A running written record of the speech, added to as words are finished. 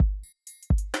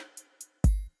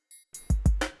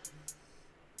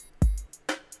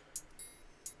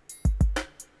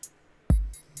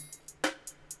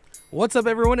What's up,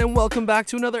 everyone, and welcome back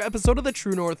to another episode of the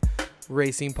True North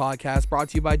Racing Podcast, brought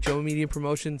to you by Joe Media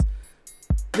Promotions.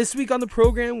 This week on the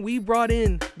program, we brought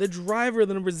in the driver of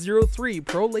the number 03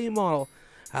 Pro Late Model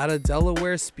out of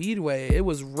Delaware Speedway. It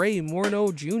was Ray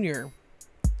Morneau Jr.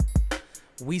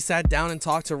 We sat down and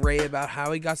talked to Ray about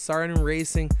how he got started in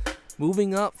racing,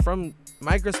 moving up from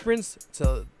micro sprints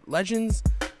to legends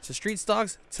to street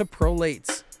stocks to pro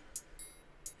lates.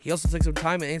 He also took some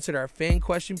time and answered our fan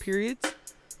question periods.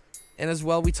 And as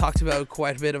well, we talked about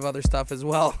quite a bit of other stuff as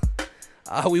well.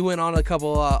 We went on a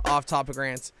couple off-topic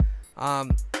rants.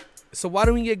 So why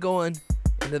don't we get going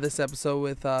into this episode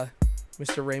with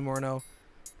Mr. Ray Morneau.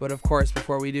 But of course,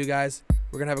 before we do, guys,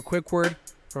 we're going to have a quick word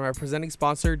from our presenting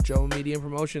sponsor, Joe Media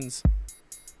Promotions.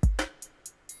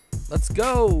 Let's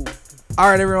go. All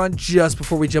right, everyone. Just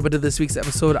before we jump into this week's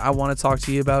episode, I want to talk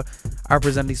to you about our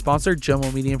presenting sponsor,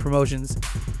 Jomo Media Promotions.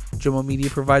 Jomo Media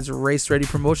provides race-ready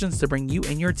promotions to bring you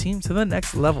and your team to the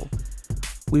next level.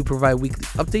 We provide weekly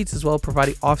updates as well as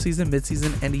providing off-season,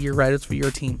 mid-season, and end-of-year write-ups for your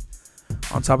team.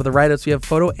 On top of the write-ups, we have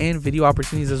photo and video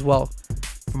opportunities as well.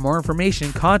 For more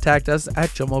information, contact us at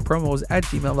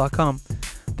jomopromos@gmail.com.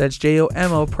 That's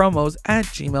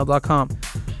JOMOpromos@gmail.com.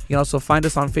 You can also find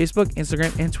us on Facebook,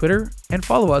 Instagram, and Twitter, and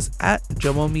follow us at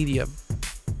Jomo Media.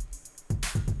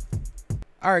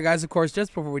 All right, guys, of course,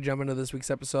 just before we jump into this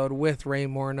week's episode with Ray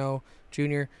Morneau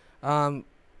Jr.,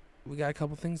 we got a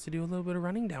couple things to do a little bit of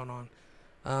running down on.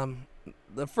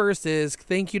 The first is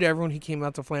thank you to everyone who came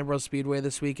out to Flamborough Speedway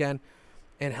this weekend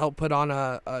and helped put on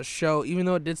a show. Even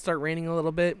though it did start raining a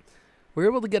little bit, we were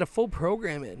able to get a full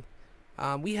program in.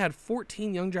 We had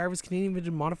 14 Young Drivers Canadian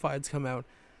Vintage Modifieds come out,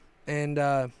 and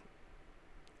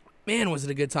man, was it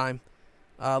a good time.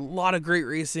 A lot of great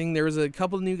racing. There was a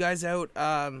couple of new guys out.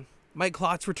 Mike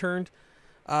Klotz returned.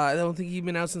 I don't think he'd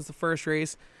been out since the first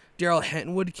race. Daryl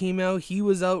Henwood came out. He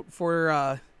was out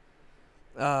for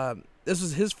this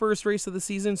was his first race of the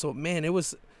season. So man,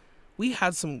 we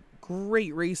had some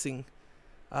great racing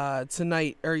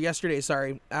yesterday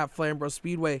at Flamborough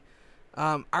Speedway.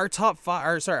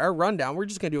 Our rundown. We're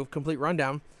just gonna do a complete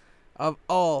rundown of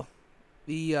all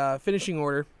the finishing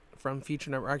order from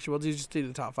feature number. Actually, we'll just do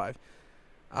the top 5.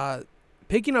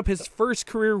 Picking up his first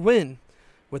career win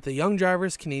with the Young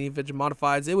Drivers Canadian Vintage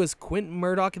Modifieds, it was Quentin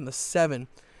Murdoch in the 7.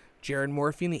 Jared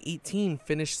Morphy in the 18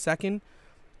 finished second.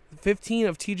 The 15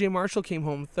 of TJ Marshall came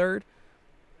home third.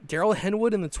 Daryl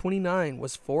Henwood in the 29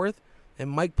 was fourth. And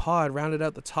Mike Pod rounded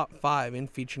out the top 5 in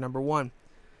feature number 1.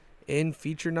 In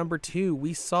feature number 2,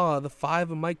 we saw the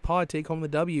 5 of Mike Pod take home the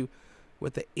W,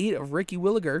 with the 8 of Ricky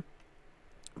Williger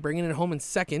bringing it home in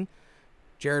second.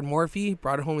 Jared Morphy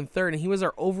brought it home in third, and he was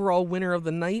our overall winner of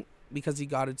the night because he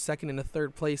got a second and a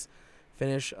third place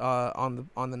finish on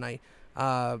the night.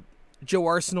 Joe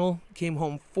Arsenal came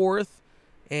home fourth,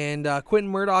 and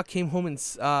Quentin Murdoch came home in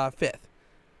fifth.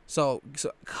 So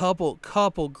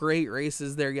couple great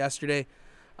races there yesterday.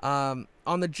 On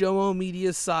the Jomo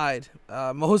Media side,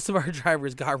 most of our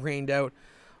drivers got rained out,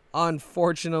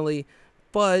 unfortunately,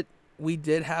 but we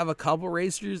did have a couple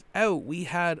racers out. We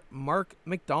had Mark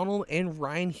McDonald and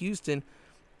Ryan Houston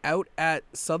out at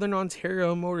Southern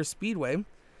Ontario Motor Speedway,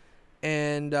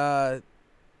 and we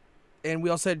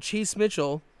also had Chase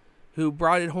Mitchell, who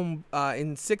brought it home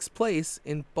in 6th place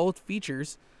in both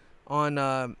features on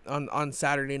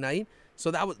Saturday night. So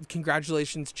that was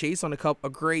congratulations, Chase, on a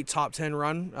great top 10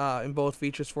 run in both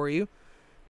features for you.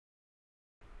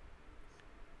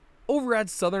 Over at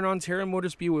Southern Ontario Motor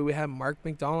Speedway, we had Mark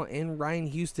McDonald and Ryan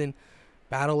Houston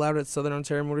battle out at Southern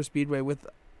Ontario Motor Speedway.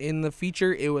 In the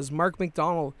feature, it was Mark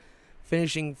McDonald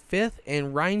finishing 5th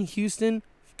and Ryan Houston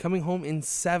coming home in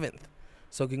 7th.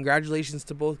 So congratulations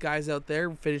to both guys out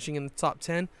there finishing in the top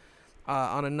 10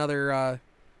 on another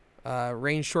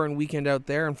rain-shortened weekend out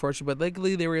there, unfortunately. But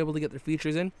luckily, they were able to get their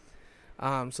features in.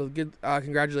 So good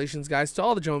congratulations, guys, to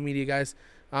all the Joe Media guys.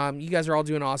 You guys are all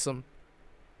doing awesome.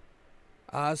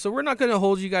 So we're not going to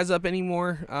hold you guys up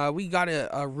anymore. We got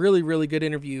a really, really good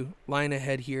interview lying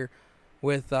ahead here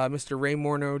with Mr. Ray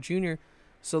Morneau Jr.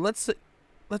 So let's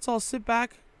all sit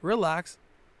back, relax,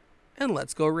 and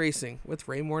let's go racing with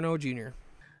Ray Morneau Jr.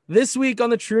 This week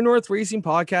on the True North Racing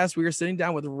Podcast, we are sitting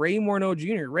down with Ray Morneau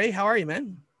Jr. Ray, how are you,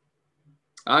 man?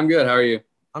 I'm good. How are you?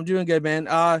 I'm doing good,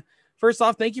 man. First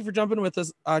off, thank you for jumping on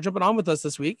with us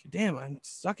this week. Damn, I'm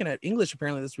sucking at English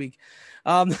apparently this week.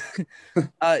 How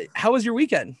was your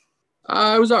weekend?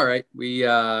 It was all right. We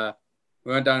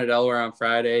went down to Delaware on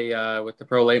Friday with the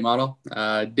Pro Late Model.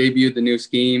 Debuted the new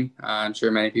scheme. I'm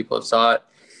sure many people have saw it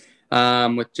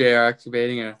with JR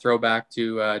Excavating, and a throwback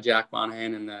to Jack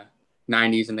Monahan in the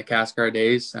 90s and the Cascar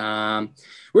days.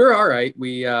 We were all right.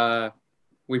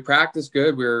 We we practiced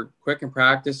good. We were quick in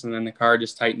practice, and then the car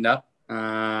just tightened up.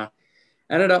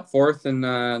 Ended up fourth in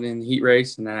the heat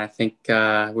race, and then I think we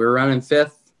were running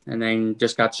fifth, and then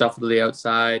just got shuffled to the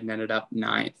outside and ended up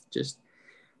ninth. Just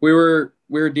we were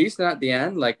decent at the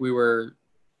end, like we were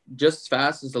just as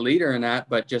fast as the leader in that,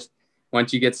 but just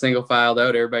once you get single filed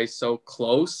out, everybody's so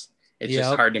close, it's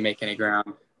just hard to make any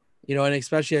ground. You know, and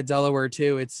especially at Delaware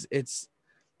too, it's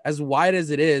as wide as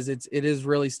it is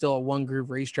really still a one groove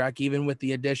racetrack, even with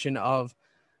the addition of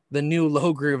the new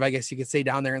low groove, I guess you could say,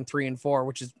 down there in 3 and 4,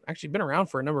 which has actually been around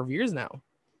for a number of years now.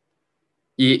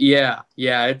 Yeah.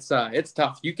 It's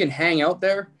tough. You can hang out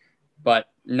there, but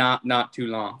not too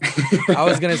long. I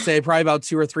was going to say probably about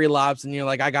 2 or 3 laps, and you're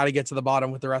like, I got to get to the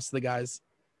bottom with the rest of the guys.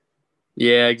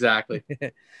 Yeah, exactly.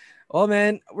 Well,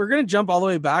 man, we're going to jump all the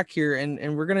way back here,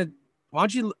 and we're going to, why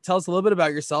don't you tell us a little bit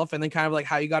about yourself and then kind of like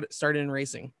how you got started in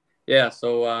racing? Yeah.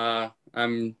 So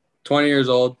I'm 20 years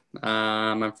old.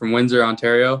 I'm from Windsor,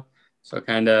 Ontario. So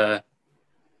kind of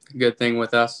a good thing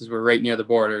with us is we're right near the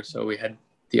border. So we had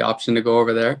the option to go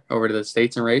over to the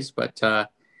States and race. But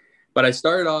I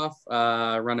started off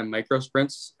running micro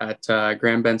sprints at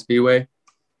Grand Bend Speedway.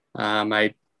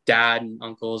 My dad and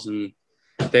uncles, and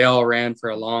they all ran for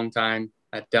a long time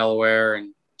at Delaware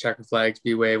and Checker Flag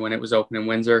Speedway when it was open in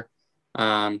Windsor.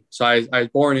 So I was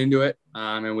born into it.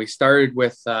 And we started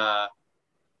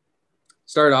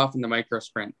off in the micro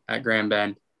sprint at Grand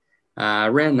Bend. I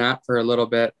ran that for a little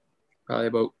bit, probably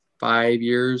about 5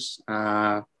 years.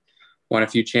 Won a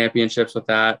few championships with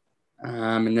that,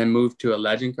 and then moved to a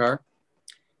legend car.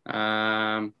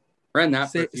 Ran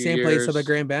that for a few same years. place at the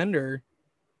Grand Bend, or?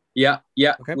 Yeah.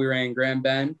 Okay. We ran Grand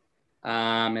Bend,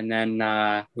 and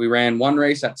then we ran one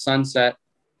race at Sunset,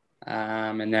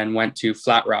 and then went to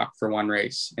Flat Rock for one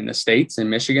race in the States, in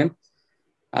Michigan.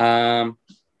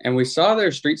 And we saw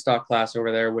their street stock class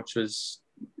over there, which was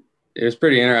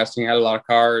pretty interesting. It had a lot of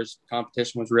cars.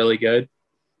 Competition was really good.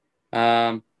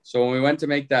 So when we went to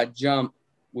make that jump,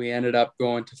 we ended up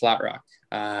going to Flat Rock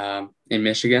in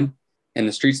Michigan in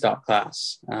the street stock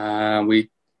class. We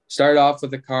started off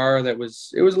with a car that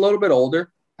was a little bit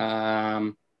older,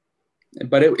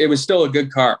 but it was still a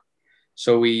good car.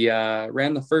 So we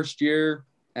ran the first year,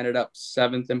 ended up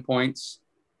 7th in points,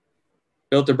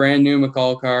 built a brand new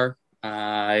McCall car.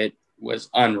 It was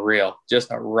unreal,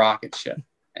 just a rocket ship.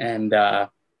 And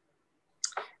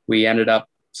we ended up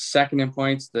 2nd in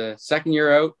points the second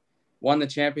year out, won the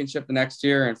championship the next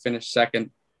year, and finished 2nd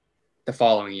the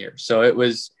following year. So it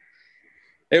was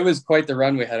quite the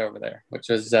run we had over there, which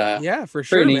was yeah, for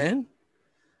sure, neat. man.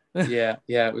 yeah,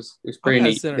 it was pretty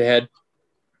neat. They had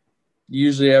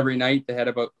usually every night they had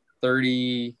about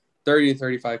 30 to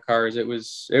 35 cars. It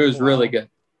was really good.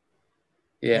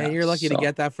 Yeah, and you're lucky to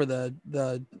get that for the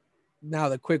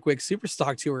Quick Wick Super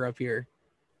Stock Tour up here.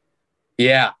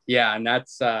 Yeah, and that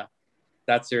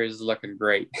series is looking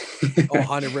great.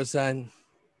 100%.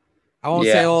 I won't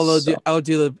say I'll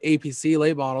do the APC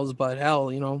late models, but hell,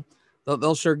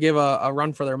 they'll sure give a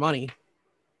run for their money.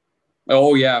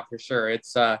 Oh yeah, for sure.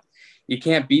 It's you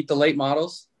can't beat the late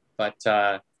models, but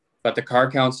the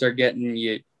car counts they're getting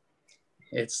you.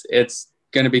 It's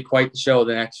going to be quite the show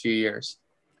the next few years.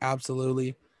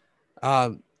 Absolutely.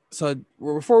 So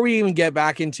before we even get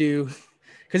back into,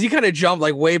 because you kind of jumped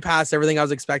like way past everything I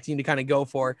was expecting you to kind of go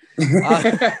for.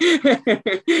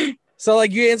 So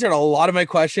like you answered a lot of my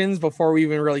questions before we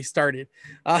even really started.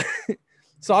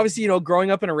 So obviously, growing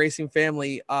up in a racing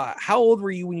family, how old were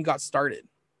you when you got started?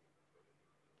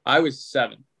 I was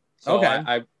 7. So okay.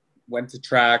 I went to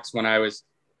tracks when I was,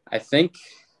 I think,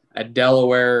 at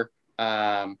Delaware.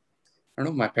 I don't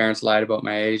know if my parents lied about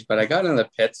my age, but I got into the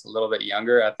pits a little bit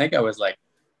younger. I think I was like,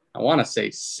 I want to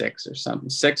say 6 or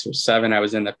 7. I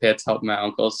was in the pits helping my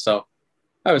uncles. So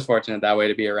I was fortunate that way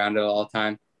to be around it all the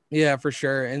time. Yeah, for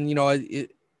sure. And,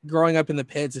 growing up in the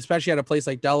pits, especially at a place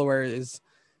like Delaware is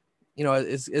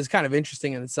kind of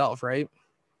interesting in itself, right?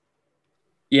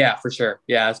 Yeah, for sure.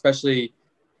 Yeah, especially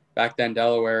back then,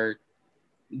 Delaware's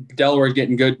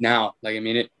getting good now. Like, I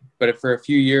mean, but for a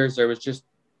few years, there was just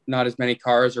not as many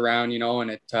cars around,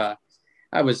 and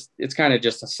it's kind of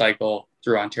just a cycle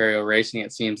through Ontario racing.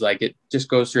 It seems like it just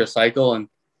goes through a cycle. And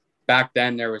back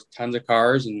then there was tons of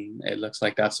cars, and it looks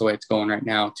like that's the way it's going right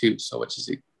now too. So it's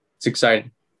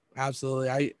exciting.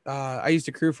 Absolutely. I used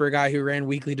to crew for a guy who ran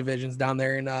weekly divisions down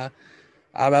there in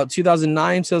about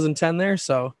 2009, 2010 there.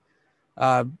 So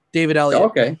David Elliott.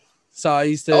 Okay. So I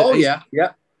used to.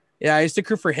 Yeah. I used to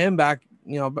crew for him back,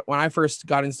 when I first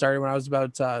got in started when I was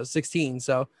about 16.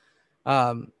 So,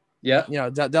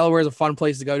 Delaware is a fun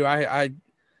place to go to. I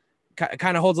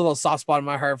kind of holds a little soft spot in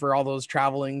my heart for all those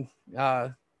traveling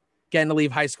getting to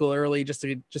leave high school early just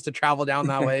to travel down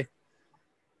that way.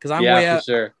 Because I'm Yeah, way for out.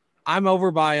 sure. I'm over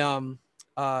by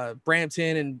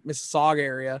Brampton and Mississauga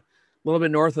area, a little bit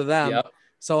north of them. Yep.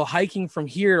 So hiking from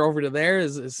here over to there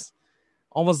is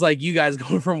almost like you guys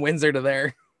going from Windsor to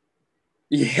there.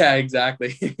 Yeah,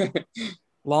 exactly.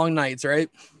 Long nights, right?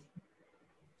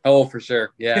 Oh, for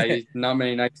sure. Yeah, not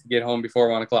many nights to get home before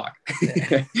 1 o'clock.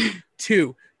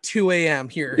 2 a.m.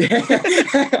 here.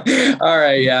 All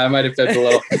right. Yeah, I might have fed a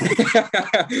little.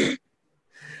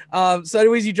 So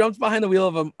anyways, you jumped behind the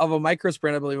wheel of a micro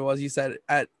sprint, I believe it was, you said,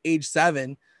 at age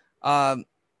 7.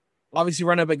 Obviously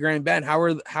run up at Grand Bend. How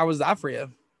was that for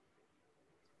you?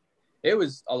 It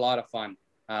was a lot of fun.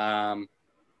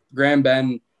 Grand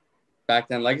Bend back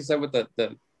then, like I said, with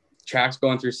the tracks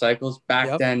going through cycles,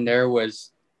 back then there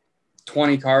was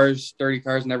 20 cars, 30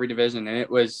 cars in every division. And it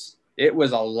was a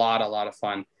lot of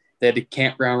fun. They had a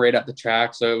campground right at the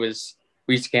track. So we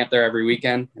used to camp there every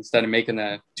weekend instead of making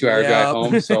the 2-hour drive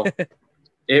home. So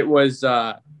it was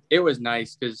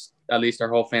nice because at least our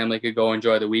whole family could go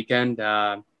enjoy the weekend.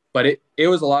 But it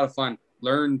was a lot of fun.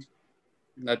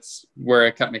 That's where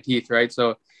I cut my teeth, right?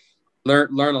 So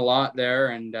learn a lot there,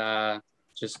 and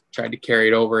just tried to carry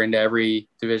it over into every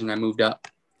division I moved up.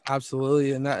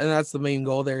 Absolutely. And that's the main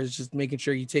goal there, is just making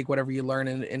sure you take whatever you learn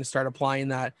and start applying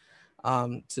that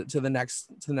to the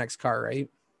next car, right?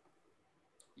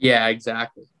 Yeah,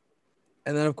 exactly.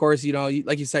 And then of course,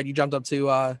 like you said, you jumped up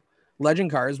to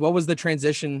legend cars. What was the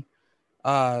transition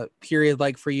period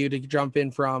like for you to jump in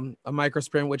from a micro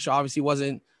sprint, which obviously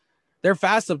wasn't, they're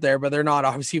fast up there, but they're not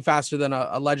obviously faster than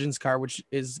a legends car, which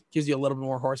gives you a little bit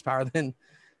more horsepower than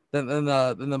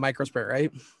the micro sprint,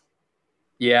 right?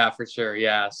 Yeah, for sure.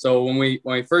 Yeah. So when we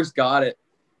first got it,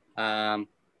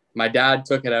 my dad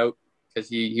took it out because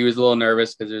he was a little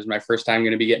nervous because it was my first time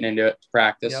going to be getting into it to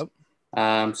practice. Yep.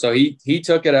 So he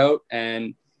took it out,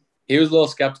 and he was a little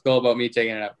skeptical about me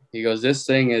taking it out. He goes, "This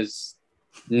thing is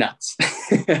nuts."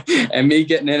 And me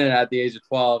getting in it at the age of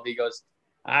 12, he goes,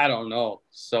 "I don't know."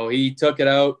 So he took it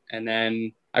out, and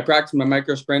then I practiced my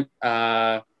micro sprint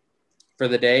for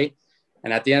the day.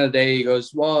 And at the end of the day, he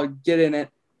goes, "Well, get in it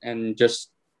and just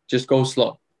go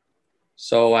slow."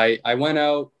 So I went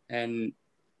out, and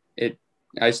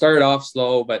I started off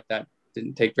slow, but that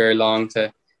didn't take very long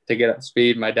to get up to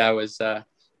speed. My dad was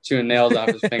chewing nails off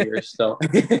his fingers. So,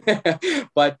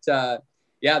 but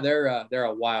yeah, they're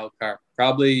a wild car.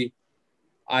 Probably,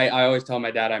 I always tell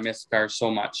my dad I miss cars so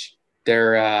much.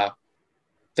 They're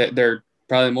probably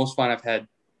the most fun I've had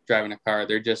driving a car.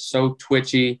 They're just so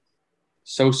twitchy,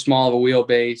 so small of a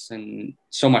wheelbase, and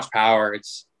so much power.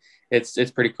 It's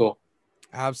pretty cool.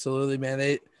 Absolutely,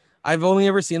 man. I've only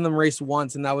ever seen them race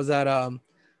once, and that was at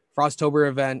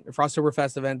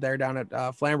Frosttoberfest event there down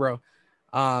at Flamborough.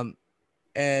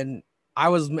 And I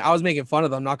was making fun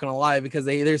of them, not gonna lie, because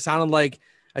they either sounded like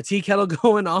a tea kettle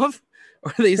going off,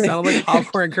 or they sounded like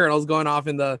popcorn kernels going off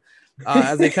in the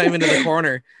as they came into the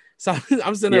corner. So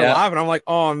I'm sitting there laughing. I'm like,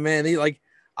 oh man,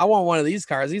 I want one of these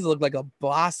cars. These look like a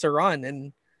blast to run.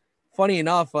 And funny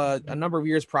enough, a number of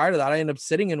years prior to that, I ended up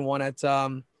sitting in one at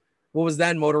what was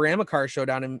then Motorama Car Show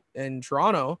down in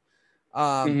Toronto.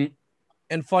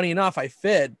 And funny enough, I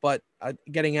fit, but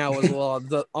getting out was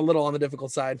a little on the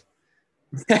difficult side.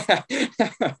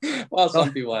 Well,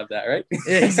 some people have that, right?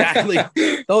 Exactly.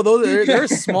 Though they're a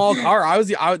small car. I was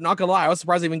not gonna lie, I was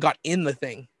surprised I even got in the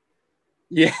thing.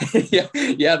 Yeah,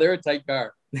 they're a tight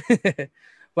car.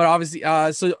 But obviously,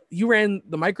 so you ran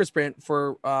the micro sprint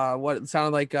for what it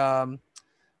sounded like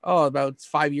about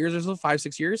 5 years or so,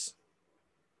 5-6 years.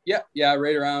 Yeah,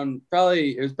 right around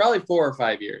it was probably 4 or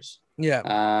 5 years.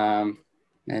 Yeah.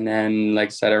 And then, like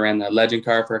I said, I ran the legend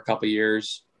car for a couple of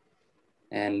years,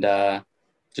 and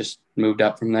just moved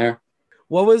up from there.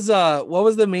 What was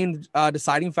the main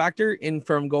deciding factor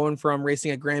from going from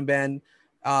racing at Grand Bend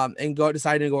and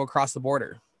deciding to go across the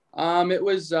border? It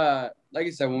was like I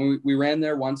said, when we ran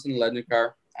there once in the legend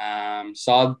car,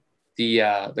 saw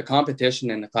the competition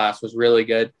in the class was really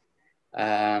good,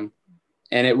 and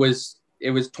it was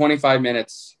 25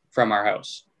 minutes from our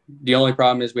house. The only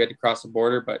problem is we had to cross the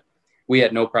border, but we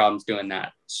had no problems doing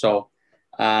that. So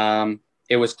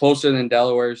it was closer than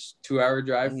Delaware's 2-hour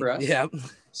drive for us. Yeah.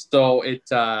 So it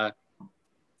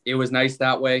was nice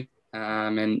that way.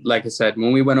 And like I said,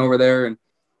 when we went over there, and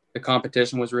the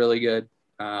competition was really good,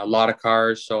 a lot of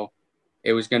cars. So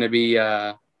it was going to be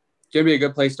a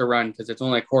good place to run because it's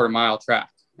only a quarter-mile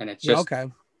track, and it's just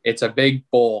It's a big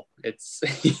bowl. It's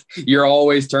you're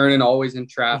always turning, always in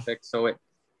traffic. So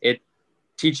it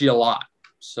teaches you a lot.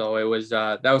 So it was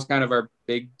that was kind of our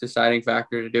big deciding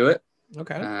factor to do it.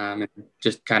 Okay. And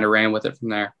just kind of ran with it from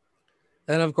there.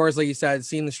 And of course, like you said,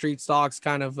 seeing the street stocks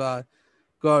kind of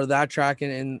go to that track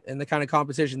and the kind of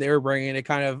competition they were bringing, it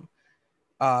kind of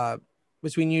uh,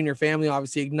 between you and your family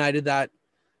obviously ignited that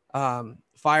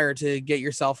fire to get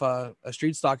yourself a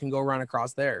street stock and go run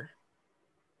across there.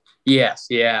 Yes,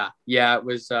 yeah. It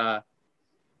was.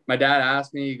 My dad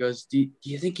asked me. He goes, Do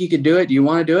you think you could do it? Do you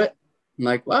want to do it?" I'm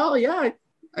like, "Well, yeah."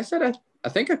 I said, I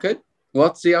think I could. Well,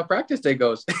 let's see how practice day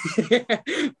goes.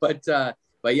 but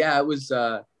but yeah, it was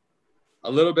a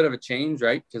little bit of a change,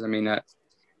 right? Because I mean, that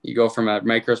you go from a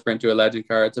micro sprint to a legend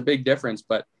car. It's a big difference,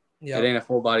 but it Yep. ain't a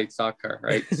full bodied stock car,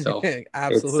 right? So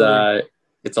Absolutely.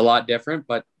 it's a lot different,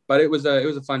 but it was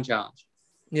a fun challenge.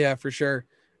 Yeah, for sure.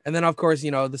 And then of course,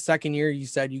 the second year you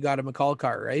said you got a McCall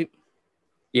car, right?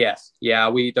 Yes, yeah.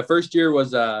 We the first year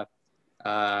was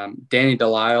Danny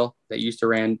Delisle that used to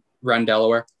run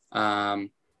Delaware.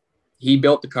 He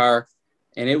built the car,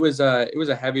 and it was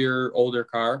a heavier, older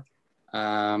car.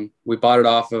 We bought it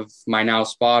off of my now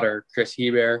spotter, Chris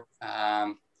Hebert.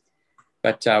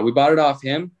 But we bought it off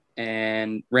him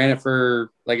and ran it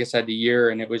for, like I said, the year,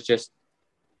 and it was just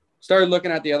started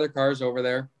looking at the other cars over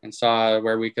there and saw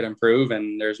where we could improve.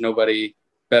 And there's nobody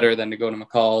better than to go to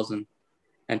McCall's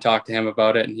and talk to him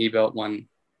about it. And he built one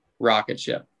rocket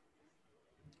ship.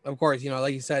 Of course,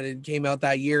 like you said, it came out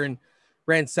that year and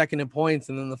ran second in points,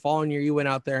 and then the following year you went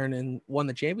out there and won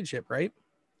the championship, right?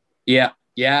 Yeah,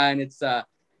 yeah, and it's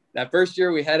that first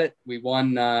year we had it, we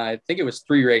won. I think it was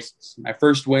 3 races. My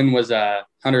first win was a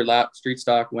 100-lap street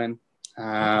stock win.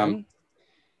 Okay.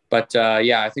 But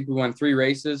yeah, I think we won 3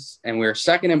 races, and we were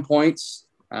second in points.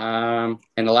 And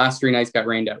the last 3 nights got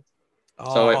rained out,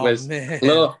 so it Oh was a man.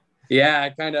 little, yeah,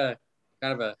 kind of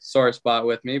a sore spot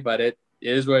with me. But it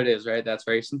is what it is, right? That's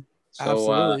racing. So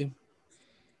Absolutely.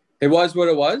 it was what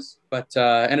it was. But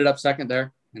ended up second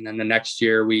there, and then the next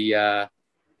year we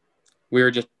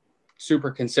were just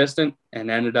super consistent and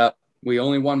ended up, we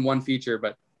only won 1 feature,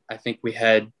 but I think we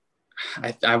had,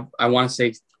 I want to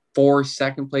say 4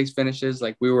 second place finishes.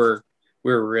 Like we were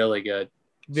really good.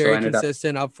 So Very ended up,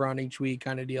 consistent up front each week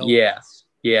kind of deal. yes,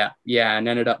 yeah. And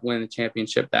ended up winning the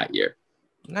championship that year.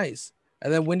 Nice.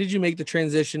 And then when did you make the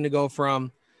transition to go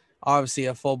from obviously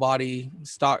a full body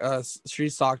stock street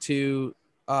stock to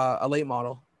a late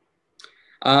model?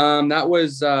 That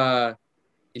was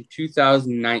in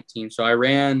 2019. So I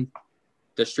ran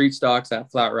the street stocks at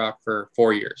Flat Rock for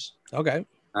 4 years. Okay.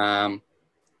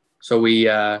 So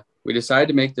we decided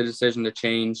to make the decision to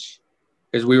change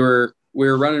because we were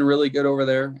running really good over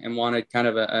there and wanted kind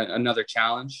of another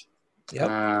challenge.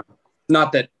 Yep.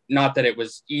 Not that it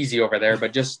was easy over there,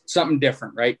 but just something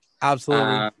different, right?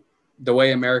 Absolutely. The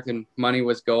way American money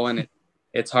was going,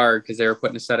 it's hard because they were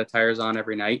putting a set of tires on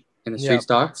every night in the street Yep.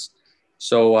 stocks.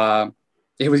 So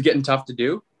it was getting tough to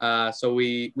do. So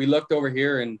we looked over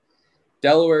here, and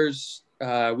Delaware's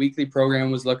weekly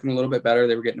program was looking a little bit better.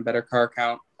 They were getting a better car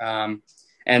count.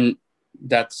 And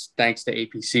that's thanks to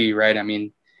APC, right? I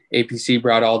mean, APC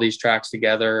brought all these tracks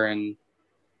together, and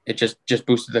it just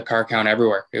boosted the car count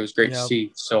everywhere. It was great to Yep.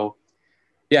 see. So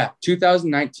yeah,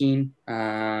 2019,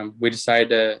 we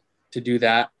decided to do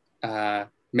that,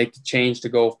 make the change to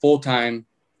go full-time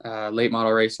late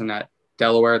model racing at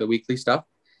Delaware, the weekly stuff,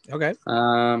 Okay.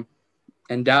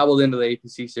 and dabbled into the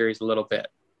APC series a little bit.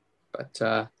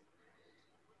 But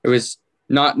it was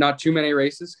not too many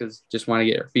races because just want to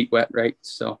get your feet wet, right?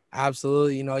 So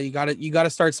Absolutely. You got to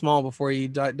start small before you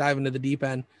dive into the deep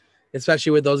end,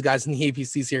 especially with those guys in the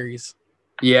APC series.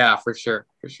 yeah, for sure.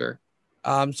 So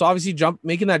obviously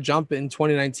making that jump in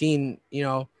 2019,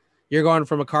 you're going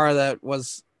from a car that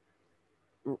was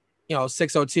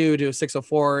 602 to a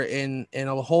 604 in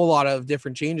a whole lot of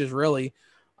different changes really,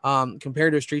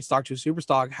 compared to a street stock to a super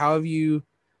stock. How have you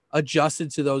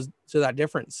adjusted to that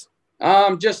difference?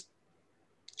 Just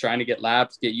trying to get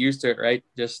laps, get used to it, right?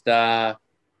 Just got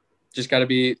to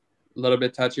be a little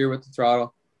bit touchier with the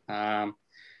throttle.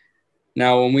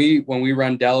 Now when we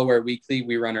run Delaware weekly,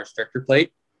 we run our restrictor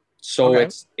plate, so Okay.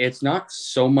 it's not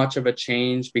so much of a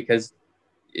change because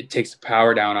it takes the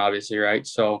power down, obviously, right?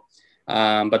 So,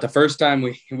 but the first time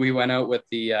we went out with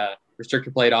the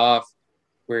restrictor plate off,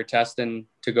 we were testing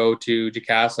to go to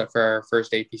Jacasa for our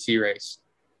first APC race,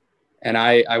 and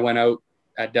I went out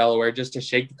at Delaware just to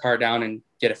shake the car down and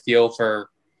get a feel for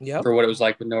Yep. what it was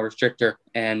like with no restrictor.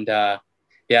 And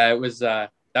yeah, it was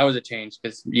that was a change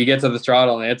because you get to the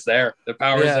throttle and it's there, the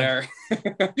power's Yeah.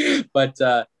 there.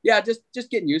 But yeah, just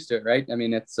getting used to it, right? I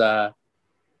mean, it's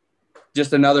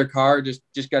just another car. Just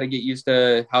got to get used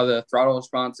to how the throttle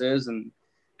response is and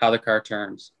how the car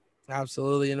turns.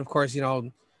 Absolutely. And of course,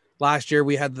 last year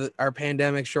we had our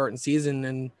pandemic shortened season,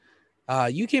 and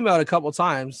you came out a couple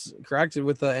times, correct?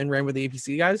 And ran with the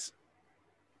APC guys.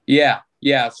 Yeah.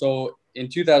 So in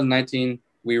 2019,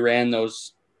 we ran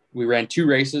two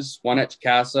races, one at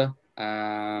Chicasa.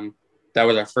 That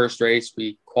was our first race.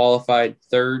 We qualified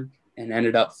third and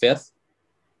ended up fifth.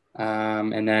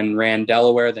 And then ran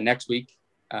Delaware the next week,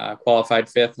 qualified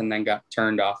fifth, and then got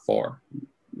turned off for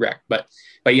wreck. But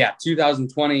yeah,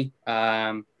 2020,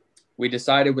 we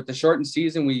decided with the shortened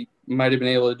season, we might have been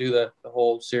able to do the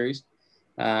whole series.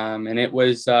 And it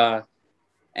was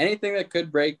anything that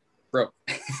could break, broke.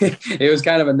 It was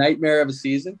kind of a nightmare of a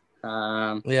season.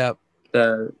 Yeah.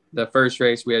 The first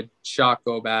race we had shock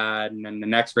go bad, and then the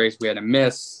next race we had a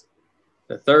miss.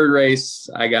 The third race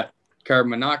I got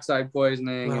carbon monoxide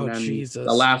poisoning, and then Jesus.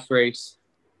 the last race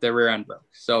the rear end broke.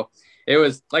 So it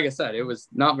was, like I said, it was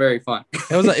not very fun.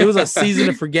 It was a season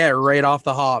to forget right off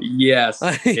the hop. Yes,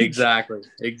 exactly.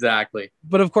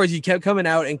 But of course, you kept coming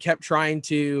out and kept trying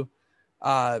to,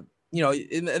 and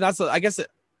that's I guess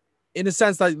in a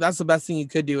sense that's the best thing you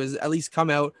could do is at least come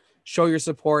out, show your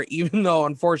support, even though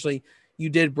unfortunately you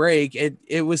did break.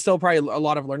 It was still probably a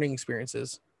lot of learning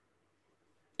experiences.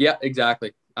 Yeah,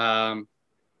 exactly.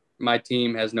 My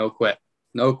team has no quit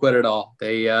at all.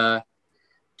 They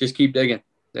just keep digging.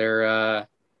 They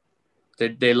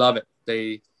love it.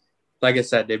 They, like I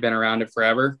said, they've been around it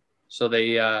forever, so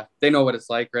they know what it's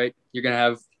like, right? You're gonna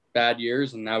have bad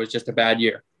years, and that was just a bad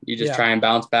year. You just try and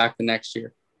bounce back the next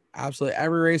year. Absolutely,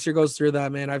 every racer goes through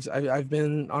that, man. I've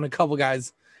been on a couple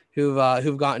guys who've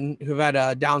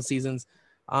had down seasons,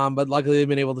 but luckily they've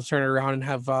been able to turn it around and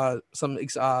have some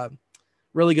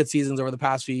really good seasons over the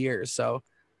past few years. So,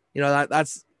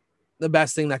 that's the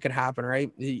best thing that could happen,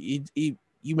 right?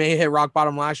 You may hit rock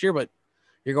bottom last year, but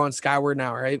you're going skyward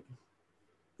now, right?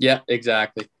 Yeah,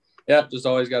 exactly. Yeah, just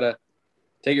always got to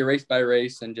take it race by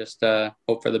race and just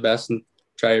hope for the best and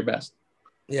try your best.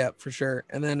 Yeah, for sure.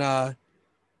 And then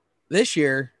this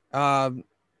year,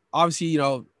 obviously,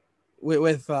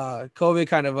 with COVID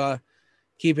kind of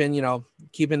keeping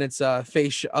its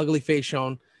ugly face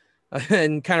shown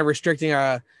and kind of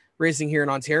restricting racing here in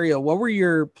Ontario, what were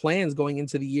your plans going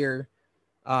into the year,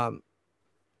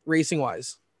 racing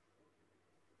wise?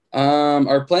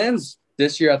 Our plans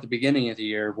this year at the beginning of the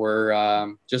year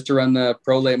were just to run the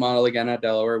Pro Late Model again at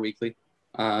Delaware weekly,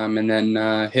 and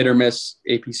then hit or miss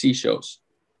APC shows.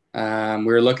 We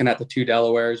were looking at the two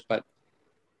Delawares, but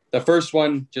the first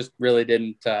one just really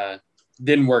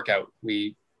didn't work out.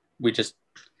 We just,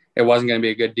 it wasn't going to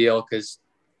be a good deal because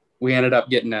we ended up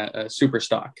getting a super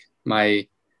stock. My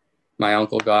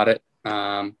uncle got it,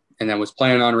 and then was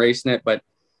planning on racing it, but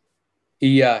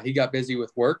he got busy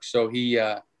with work, so he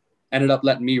ended up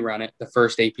letting me run it, the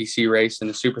first APC race in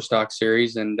the super stock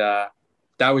series, and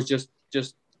that was just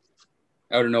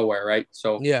out of nowhere, right?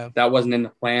 So that wasn't in the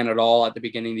plan at all at the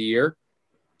beginning of the year.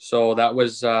 So that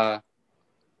was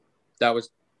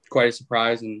quite a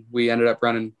surprise, and we ended up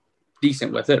running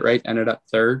decent with it, right? Ended up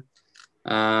third.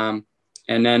 And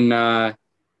then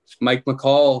Mike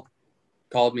McCall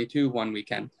called me too one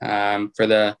weekend for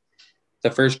the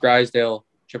first Grisdale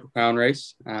Triple Crown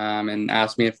race, and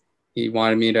asked me if he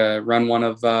wanted me to run one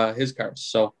of his cars.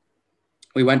 So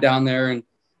we went down there and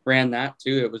ran that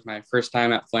too. It was my first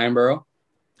time at Flamborough.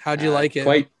 How'd you like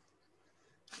it?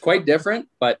 Quite different,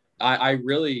 but I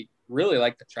really, really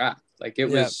liked the track. Like it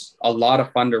was a lot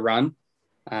of fun to run.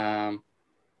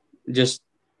 Just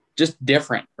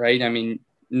different, right? I mean,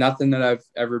 nothing that I've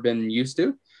ever been used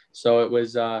to. So it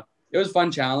was a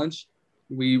fun challenge.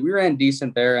 We ran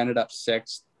decent there, ended up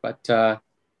sixth, but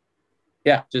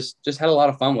just had a lot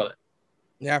of fun with it.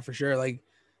 Yeah, for sure. Like,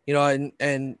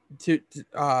 and to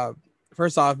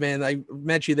first off, man, I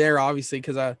met you there obviously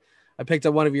because I picked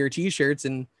up one of your t-shirts,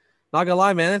 and not gonna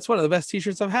lie, man, that's one of the best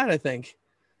t-shirts I've had, I think.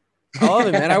 I love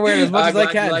it, man. I wear it as much as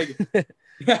I can. Like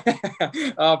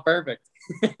oh, perfect.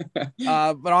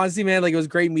 But honestly, man, like it was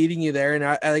great meeting you there, and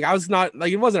I was not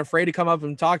like, it wasn't afraid to come up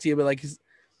and talk to you, but like, because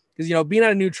being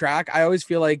on a new track, I always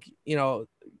feel like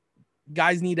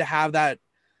guys need to have that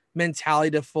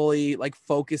mentality to fully like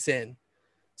focus in,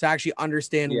 to actually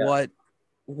understand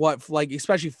what like,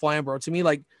 especially Flamborough. To me,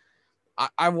 like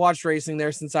I've watched racing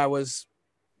there since I was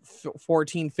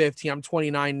 14, 15. I'm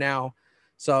 29 now.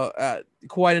 So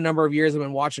quite a number of years I've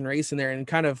been watching racing there and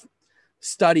kind of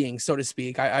studying, so to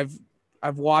speak. I've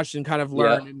watched and kind of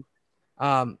learned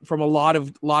from a lot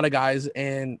of guys,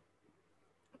 and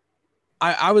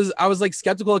I was like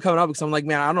skeptical of coming up because I'm like,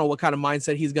 man, I don't know what kind of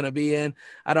mindset he's gonna be in.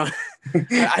 I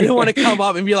didn't want to come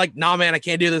up and be like, nah, man, I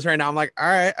can't do this right now. I'm like, all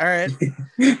right.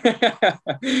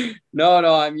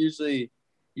 No, I'm usually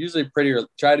pretty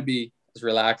try to be as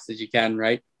relaxed as you can,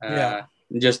 right?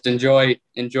 Just enjoy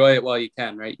it while you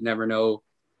can, right? You never know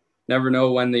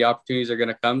when the opportunities are going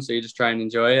to come, so you just try and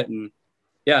enjoy it. And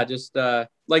yeah, just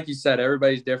like you said,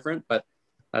 everybody's different, but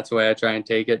that's the way I try and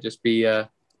take it. Just be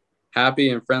happy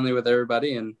and friendly with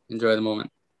everybody and enjoy the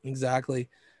moment. Exactly.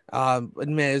 But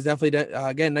man, it's definitely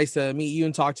again nice to meet you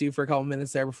and talk to you for a couple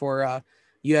minutes there before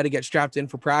you had to get strapped in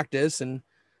for practice, and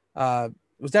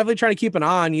was definitely trying to keep an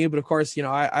eye on you. But of course, you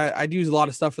know, I do a lot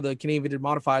of stuff for the Canadian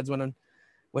Modifieds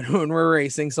when we're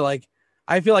racing, so like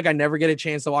I feel like I never get a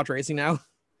chance to watch racing now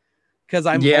because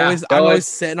Yeah, I'm no, always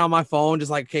sitting on my phone,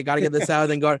 just like, okay, got to get this out,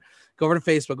 then go over to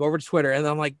Facebook, go over to Twitter, and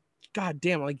then I'm like, God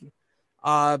damn, like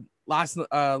uh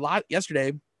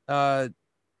yesterday,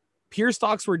 pure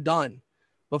stocks were done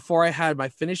before I had my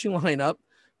finishing lineup,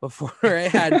 before I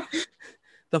had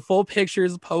the full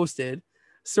pictures posted. I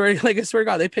swear to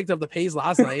God, they picked up the pace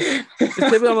last night. Because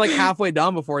typically I'm like halfway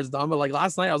done before it's done, but like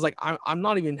last night I was like, I'm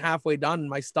not even halfway done in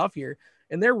my stuff here,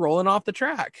 and they're rolling off the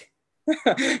track.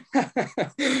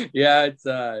 yeah,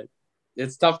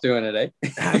 it's tough doing it, eh?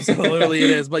 Absolutely, it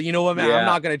is. But you know what, man? I'm Yeah.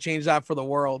 not gonna change that for the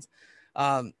world.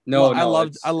 No, I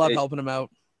love helping them out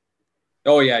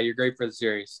oh yeah, you're great for the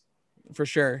series. for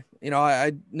sure. You know,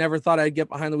 I never thought I'd get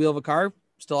behind the wheel of a car.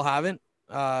 Still haven't.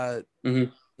 Mm-hmm.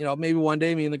 You know, maybe one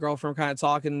day me and the girlfriend kind of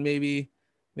talking, maybe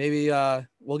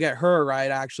we'll get her a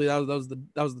ride. Actually, that was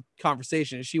the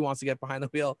conversation. She wants to get behind the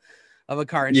wheel of a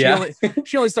car, and Yeah.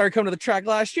 she only started coming to the track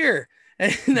last year,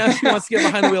 and now she wants to get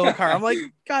behind the wheel of a car. I'm like,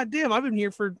 God damn, I've been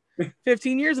here for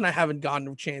 15 years and I haven't gotten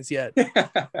a chance yet.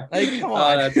 Like, come Oh,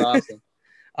 on. that's awesome.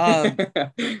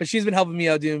 But she's been helping me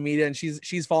out doing media, and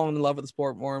she's falling in love with the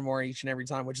sport more and more each and every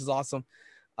time, which is awesome.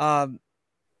 Um,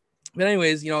 but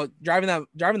anyways, you know, driving the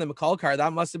McCall car,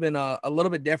 that must have been a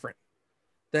little bit different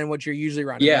than what you're usually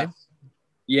running, Yeah.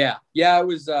 eh? Yeah. It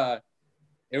was a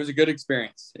good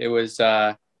experience. It was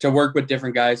to work with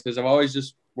different guys because I've always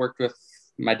just worked with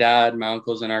my dad, my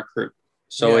uncles, and our crew.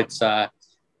 So Yeah.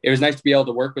 it was nice to be able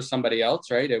to work with somebody else,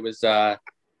 right? It was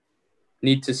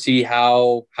neat to see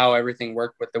how everything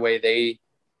worked with the way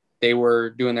they were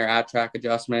doing their at track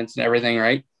adjustments and everything,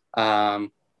 right?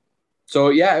 So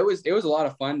yeah, it was a lot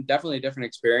of fun. Definitely a different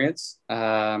experience.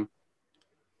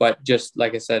 But just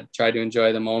like I said, try to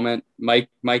enjoy the moment. Mike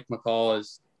McCall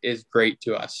is great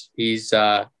to us. He's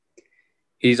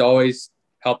always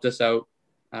helped us out,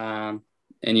 and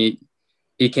he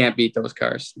can't beat those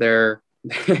cars. They're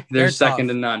second tough.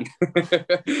 to none.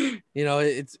 You know,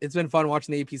 it's been fun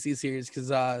watching the APC series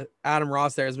because Adam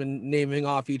Ross there has been naming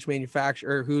off each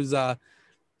manufacturer who's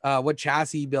what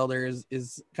chassis builder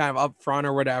is kind of up front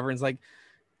or whatever. And it's like,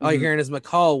 all you're hearing is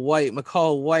McCall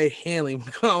White, Hanley.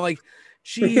 I'm like,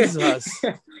 Jesus.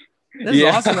 This is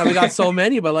awesome that we got so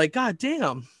many, but like, God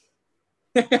damn.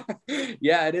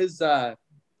 Yeah, it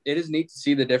is neat to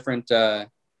see the different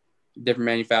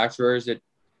manufacturers.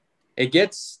 It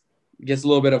gets a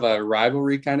little bit of a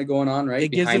rivalry kind of going on, right? It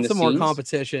gives it some more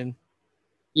competition.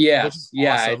 Yes,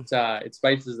 yeah, awesome. It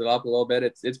spices it up a little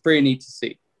bit. It's pretty neat to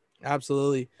see.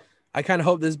 Absolutely. I kind of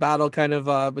hope this battle kind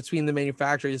of between the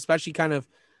manufacturers, especially kind of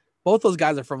both those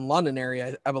guys are from London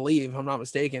area, I believe, if I'm not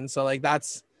mistaken. So like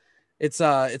it's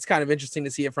kind of interesting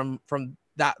to see it from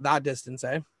that distance,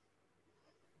 eh?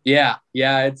 Yeah,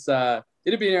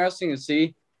 it'd be interesting to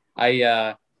see.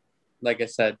 I like I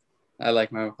said, I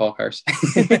like my McCall cars.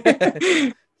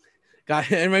 God,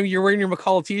 and maybe you're wearing your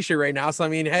McCall t-shirt right now, so I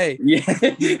mean, hey, yeah,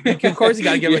 of course you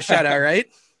got to give him a shout out, right?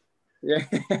 Yeah.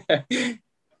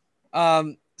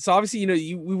 So obviously, you know,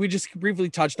 we just briefly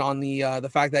touched on the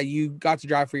fact that you got to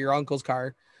drive for your uncle's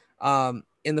car,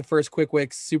 in the first Quick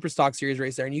Wicks Super Stock Series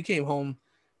race there, and you came home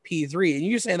P3, and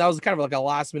you're saying that was kind of like a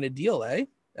last minute deal, eh?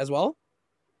 As well.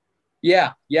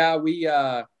 Yeah, we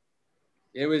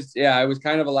it was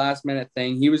kind of a last minute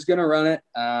thing. He was gonna run it,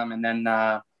 and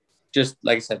then just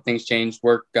like I said, things changed.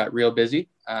 Work got real busy,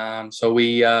 so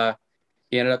he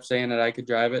ended up saying that I could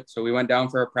drive it. So we went down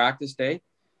for a practice day,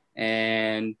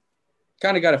 and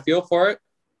kind of got a feel for it.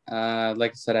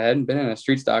 Like I said, I hadn't been in a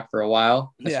street stock for a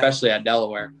while, especially at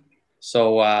Delaware.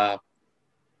 So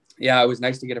it was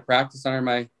nice to get a practice under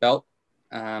my belt,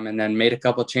 and then made a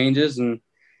couple changes and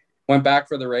went back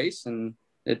for the race, and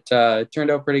it turned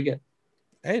out pretty good.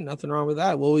 Hey, nothing wrong with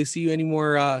that. Will we see you any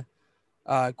more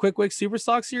Quick Wicks Super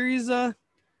Stock Series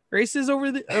races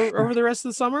over the rest of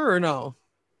the summer, or no?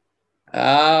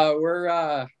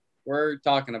 We're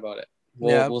talking about it.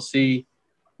 We'll see.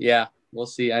 Yeah, we'll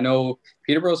see. I know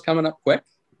Peterborough's coming up quick.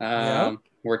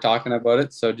 We're talking about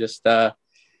it, so just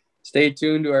stay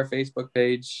tuned to our Facebook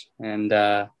page, and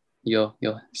you'll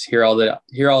hear all the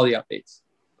updates.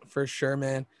 For sure,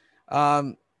 man.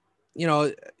 You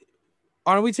know,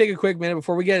 why don't we take a quick minute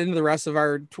before we get into the rest of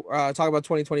our talk about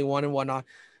 2021 and whatnot?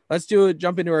 let's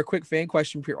jump into our quick fan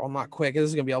question period. Well, not quick. This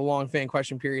is going to be a long fan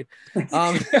question period.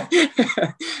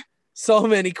 So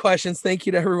many questions. Thank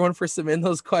you to everyone for submitting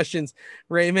those questions.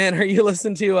 Ray, man, are you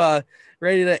listening to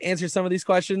ready to answer some of these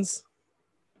questions?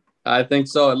 I think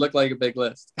so. It looked like a big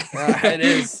list. It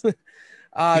is. So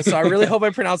I really hope I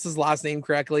pronounced his last name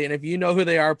correctly. And if you know who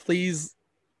they are, please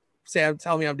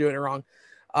tell me I'm doing it wrong.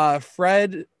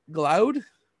 Fred Gloud.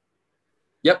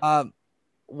 Yep.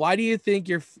 Why do you think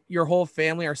your whole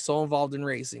family are so involved in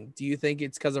racing? Do you think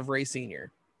it's because of Ray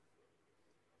Sr.?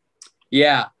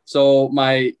 Yeah. So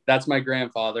that's my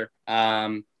grandfather.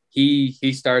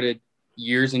 He started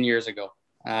years and years ago.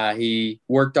 He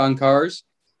worked on cars,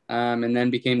 and then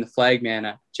became the flagman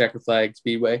at Checker Flag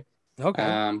Speedway. Okay.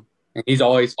 And he's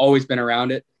always been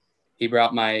around it. He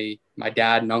brought my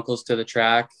dad and uncles to the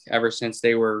track ever since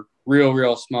they were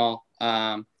real small.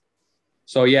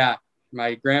 So yeah,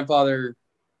 my grandfather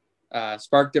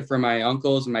sparked it for my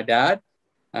uncles and my dad,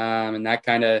 and that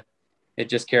kind of it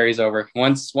just carries over.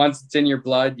 Once it's in your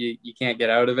blood, you can't get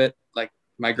out of it. Like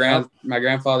my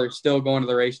grandfather's still going to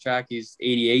the racetrack. He's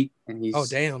 88, and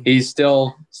he's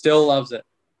still loves it.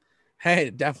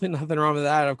 Hey, definitely nothing wrong with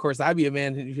that. Of course, I'd be a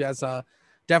man who has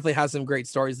definitely has some great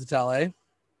stories to tell, eh?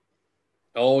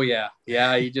 Oh yeah.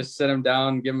 You just sit him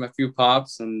down, give him a few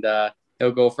pops, and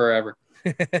he'll go forever.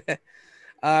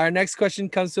 Our next question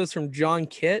comes to us from John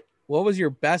Kitt. What was your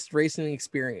best racing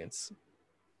experience?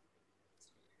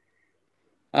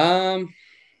 I'd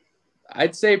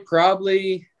say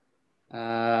probably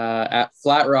at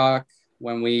Flat Rock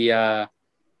when we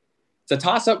it's a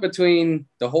toss up between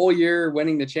the whole year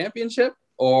winning the championship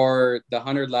or the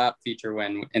 100 lap feature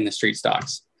win in the street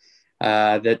stocks.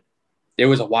 That it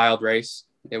was a wild race.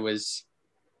 It was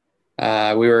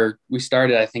we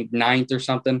started I think 9th or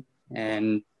something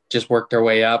and just worked our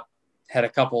way up. Had a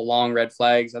couple long red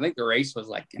flags. I think the race was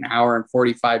like an hour and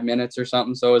 45 minutes or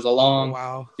something. So it was a long.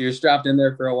 Wow. You were strapped in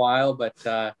there for a while, but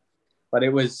that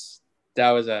was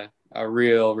a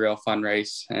real fun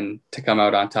race, and to come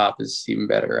out on top is even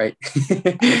better, right?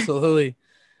 Absolutely.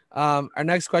 Our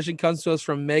next question comes to us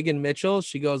from Megan Mitchell.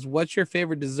 She goes, "What's your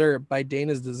favorite dessert by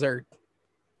Dana's Dessert?"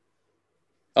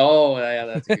 Oh yeah,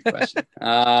 that's a good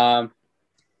question.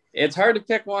 It's hard to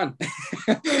pick one.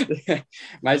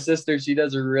 My sister, she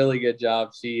does a really good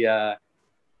job.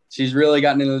 She's really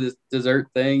gotten into this dessert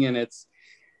thing, and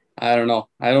I don't know.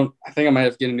 I think I might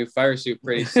have to get a new fire suit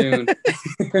pretty soon.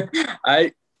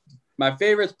 My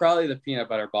favorite's probably the peanut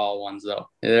butter ball ones though.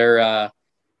 They're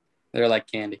like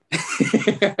candy.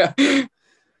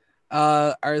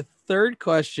 Our third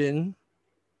question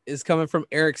is coming from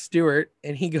Eric Stewart,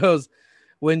 and he goes,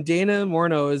 "When Dana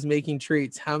Morno is making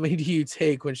treats, how many do you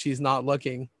take when she's not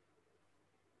looking?"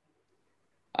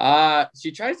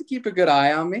 She tries to keep a good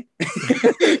eye on me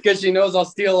because she knows I'll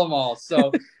steal them all.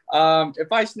 So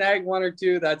if I snag one or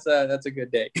two, that's a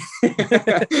good day.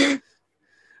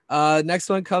 Next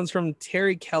one comes from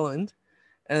Terry Kelland,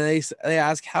 and they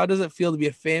ask, "How does it feel to be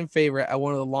a fan favorite at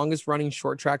one of the longest running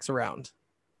short tracks around?"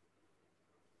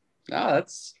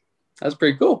 That's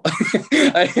pretty cool.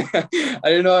 I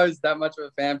didn't know I was that much of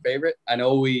a fan favorite. I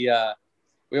know we have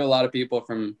a lot of people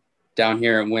from down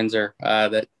here in Windsor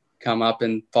that come up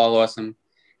and follow us. I'm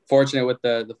fortunate with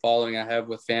the following I have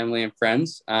with family and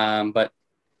friends. But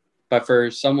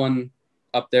for someone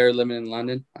up there living in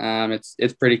London,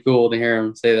 it's pretty cool to hear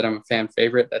him say that I'm a fan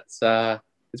favorite. It's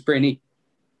pretty neat.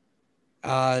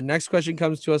 Next question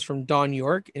comes to us from Don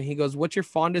York, and he goes, "What's your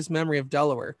fondest memory of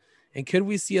Delaware? And could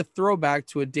we see a throwback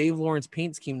to a Dave Lawrence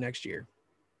paint scheme next year?"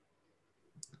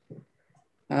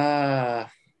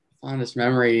 Fondest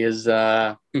memory is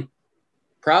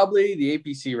probably the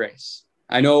APC race.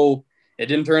 I know it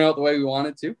didn't turn out the way we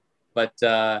wanted to, but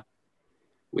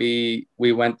we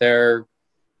went there.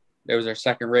 It was our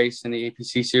second race in the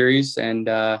APC series, and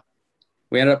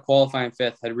we ended up qualifying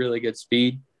 5th. Had really good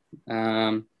speed,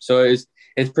 so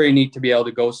it's pretty neat to be able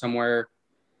to go somewhere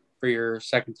for your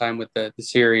second time with the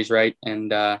series, right?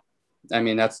 And I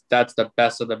mean that's the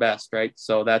best of the best, right?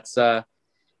 So that's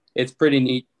it's pretty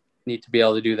neat to be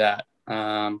able to do that.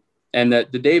 And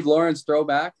the Dave Lawrence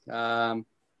throwback, that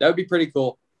would be pretty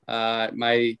cool.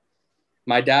 My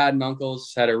dad and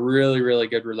uncles had a really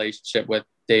good relationship with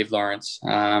Dave Lawrence,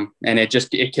 and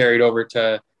it carried over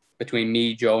to between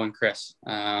me, Joe, and Chris.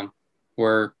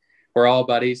 We're all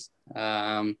buddies.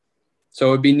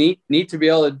 So it'd be neat to be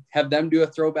able to have them do a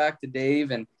throwback to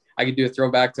Dave, and I could do a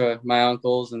throwback to my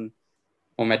uncles and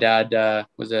when my dad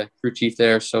was a crew chief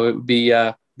there. So it would be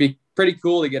pretty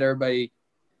cool to get everybody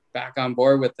back on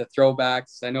board with the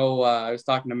throwbacks. I know I was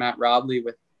talking to Matt Robley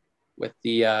with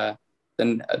the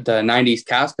 90s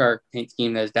CASCAR paint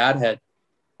scheme that his dad had.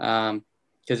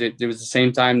 because it was the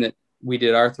same time that we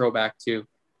did our throwback too.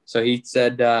 So he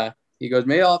said, he goes,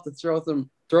 maybe I'll have to throw some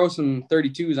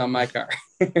 32s on my car.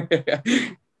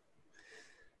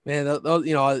 Man,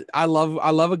 those, I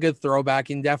love a good throwback,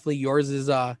 and definitely yours is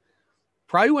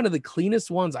probably one of the cleanest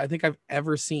ones I think I've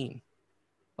ever seen.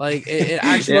 Like it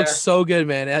actually looks so good,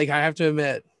 man. Like I have to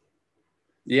admit.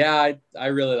 Yeah, I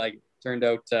really like it. Turned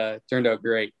out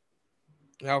great.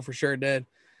 Oh, for sure it did.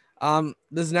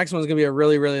 This next one's gonna be a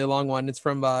really, really long one. It's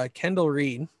from Kendall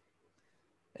Reed.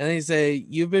 And they say,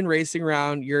 you've been racing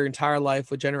around your entire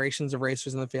life with generations of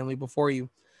racers in the family before you,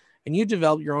 and you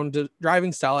developed your own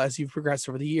driving style as you've progressed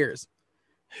over the years.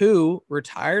 Who,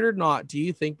 retired or not, do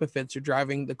you think befits your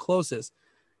driving the closest?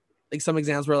 Like some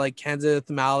examples were like Kenseth,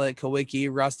 Mallet, Kawicki,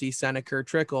 Rusty, Seneca,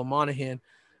 Trickle, Monahan,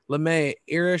 LeMay,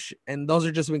 Irish, and those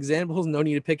are just some examples. No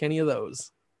need to pick any of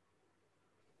those.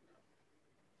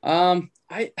 I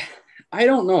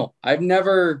don't know.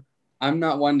 I'm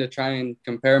not one to try and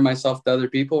compare myself to other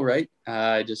people, right?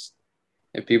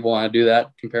 If people want to do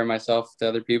that, compare myself to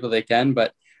other people, they can,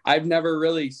 but I've never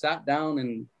really sat down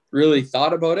and really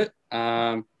thought about it.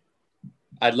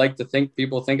 I'd like to think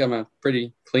people think I'm a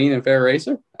pretty clean and fair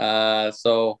racer.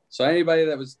 So anybody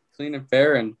that was clean and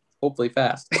fair and hopefully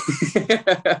fast.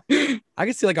 I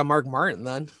could see like a Mark Martin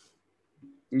then.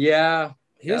 Yeah.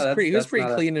 He was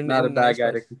pretty clean and not a bad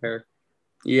guy to compare.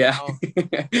 Yeah.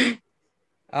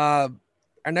 Our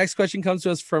next question comes to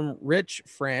us from Rich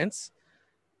France.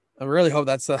 I really hope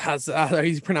that's how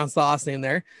you pronounce the last name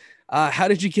there. How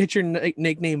did you get your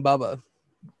nickname Bubba?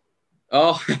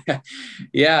 Oh,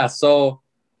 yeah. So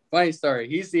funny story.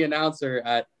 He's the announcer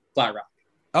at Flat Rock.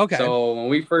 Okay. So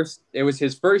when it was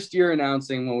his first year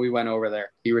announcing when we went over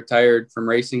there. He retired from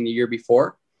racing the year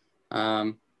before.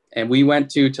 And we went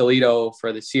to Toledo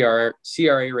for the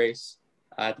CRA race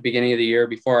at the beginning of the year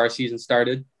before our season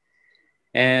started.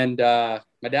 And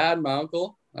my dad and my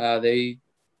uncle, they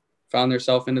found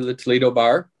themselves into the Toledo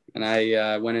bar. And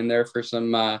I went in there for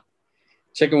some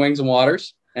chicken wings and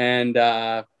waters. And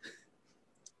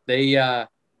they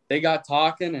got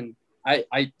talking, and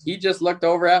he just looked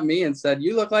over at me and said,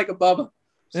 "You look like a Bubba."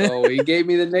 So he gave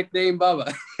me the nickname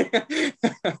Bubba.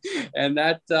 And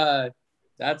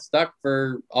that stuck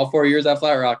for all 4 years at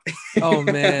Flat Rock. Oh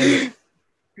man.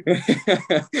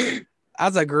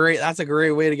 That's a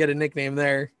great way to get a nickname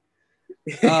there.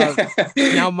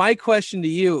 Now my question to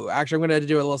you, actually, I'm going to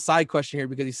do a little side question here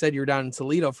because you said you were down in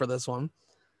Toledo for this one.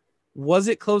 Was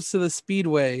it close to the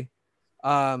Speedway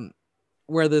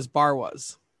where this bar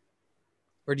was?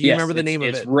 Or do you remember the name of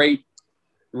it? It's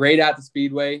right at the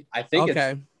Speedway. I think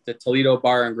it's the Toledo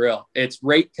Bar and Grill. It's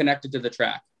right connected to the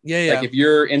track. Yeah. Like if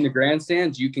you're in the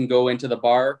grandstands, you can go into the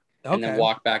bar and then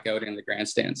walk back out in the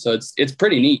grandstand. So it's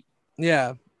pretty neat.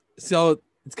 Yeah. So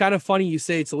it's kind of funny you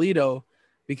say Toledo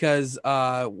because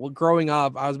growing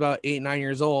up, I was about 8, 9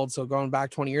 years old. So going back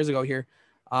 20 years ago here,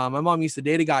 my mom used to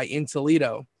date a guy in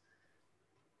Toledo.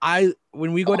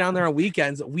 When we go down there on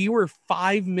weekends, we were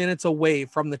 5 minutes away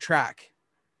from the track.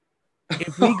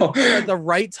 If we go there at the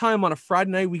right time on a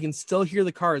Friday night, we can still hear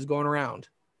the cars going around.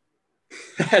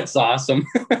 That's awesome.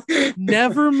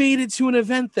 Never made it to an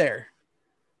event there.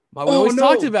 We always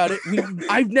talked about it.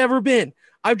 I've never been.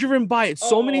 I've driven by it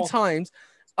so many times.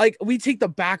 Like we take the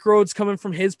back roads coming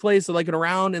from his place, so like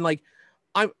around, and like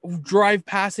I drive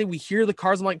past it. We hear the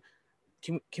cars. I'm like,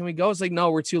 can we go? It's like,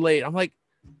 no, we're too late. I'm like,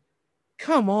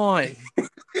 come on.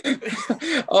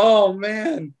 Oh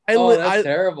man. That's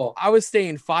terrible. I was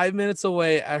staying 5 minutes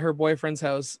away at her boyfriend's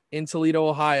house in Toledo,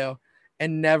 Ohio,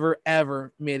 and never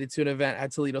ever made it to an event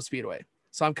at Toledo Speedway.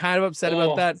 So I'm kind of upset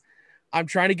about that. I'm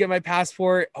trying to get my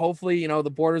passport. Hopefully,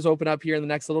 the borders open up here in the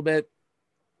next little bit.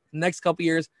 Next couple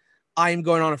years, I am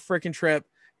going on a freaking trip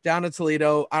down to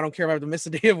Toledo. I don't care if I have to miss a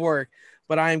day of work,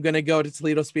 but I am going to go to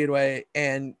Toledo Speedway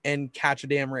and catch a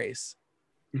damn race.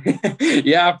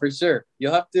 Yeah, for sure.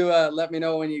 You'll have to let me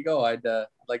know when you go. I'd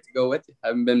like to go with you. I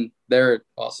haven't been there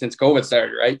since COVID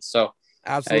started, right? So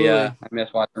absolutely, I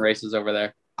miss watching races over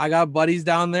there. I got buddies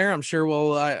down there. I'm sure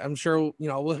we'll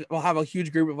have a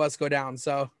huge group of us go down.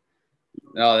 So,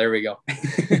 there we go.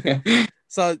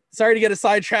 So sorry to get a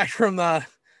sidetracked from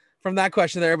that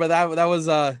question there, but that was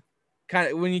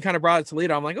kind of when you kind of brought it to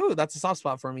Toledo. I'm like, oh, that's a soft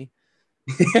spot for me.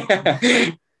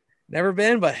 Never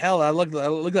been, but hell, that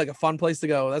looked like a fun place to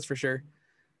go. That's for sure.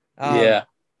 Yeah.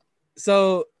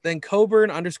 So then Coburn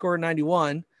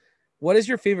 _91. What is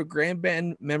your favorite Grand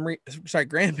Bend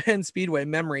Speedway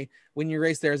memory when you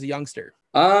raced there as a youngster?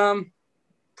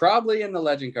 Probably in the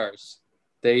legend cars.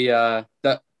 They don't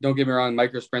get me wrong,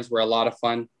 micro sprints were a lot of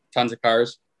fun, tons of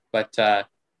cars, but the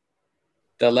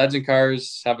legend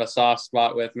cars have a soft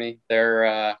spot with me.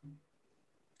 They're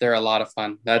they're a lot of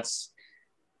fun. That's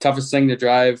toughest thing to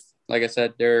drive. Like I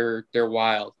said, they're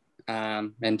wild.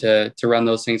 And to run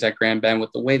those things at Grand Bend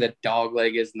with the way the dog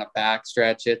leg is in the back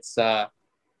stretch, it's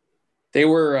they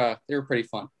were pretty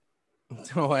fun.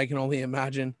 Oh, I can only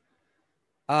imagine.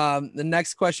 The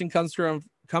next question comes to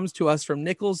us from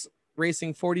Nichols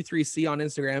Racing 43C on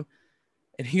Instagram,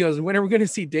 and he goes, "When are we going to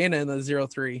see Dana in the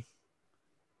 03?"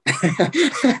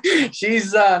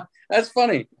 She's that's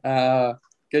funny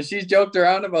because she's joked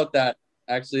around about that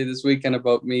actually this weekend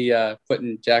about me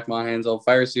putting Jack Monahan's old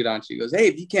fire suit on. She goes, "Hey,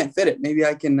 if you can't fit it, maybe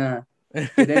I can get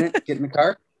in it, get in the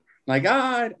car." I'm like,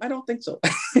 I don't think so.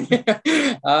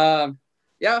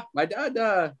 Yeah, my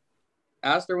dad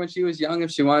asked her when she was young if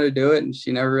she wanted to do it, and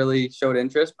she never really showed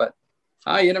interest. But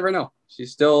you never know.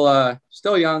 She's still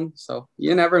young, so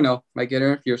you never know. Might get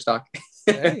her in fear stock.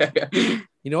 Hey,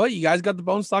 you know what? You guys got the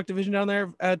bone stock division down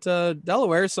there at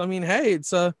Delaware, so I mean, hey,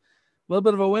 it's a little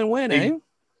bit of a win-win, eh?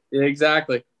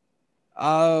 Exactly.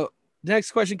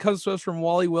 Next question comes to us from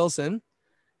Wally Wilson,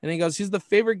 and he goes, "He's the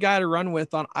favorite guy to run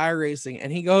with on iRacing,"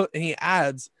 and he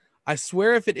adds, "I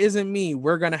swear if it isn't me,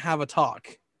 we're gonna have a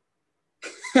talk."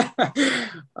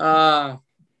 I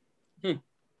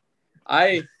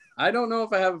don't know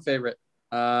if I have a favorite.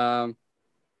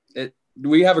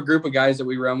 We have a group of guys that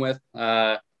we run with.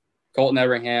 Colton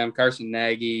Everingham, Carson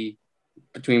Nagy,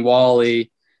 between Wally,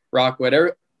 Rockwood,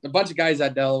 a bunch of guys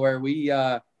at Delaware. We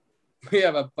have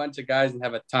a bunch of guys and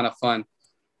have a ton of fun.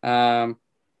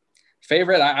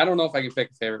 Favorite, I don't know if I can pick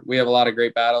a favorite. We have a lot of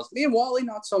great battles. Me and Wally,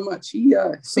 not so much. He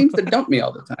seems to dump me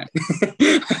all the time.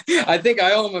 I think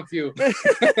I owe him a few.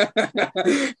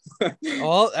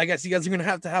 Well, I guess you guys are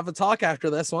going to have a talk after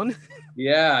this one.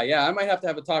 Yeah. I might have to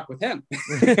have a talk with him.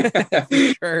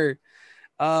 For sure.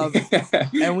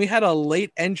 And we had a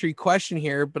late entry question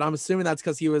here, but I'm assuming that's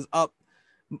because he was up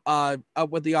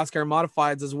with the Oscar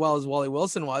Modifieds as well as Wally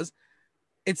Wilson was.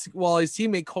 It's Wally's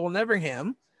teammate Colton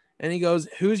Everingham, and he goes,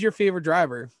 "Who's your favorite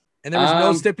driver?" And there was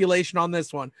no stipulation on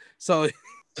this one, so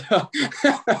that's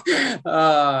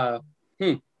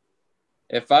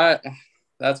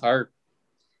hard.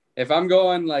 If I'm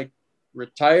going like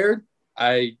retired,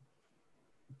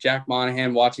 Jack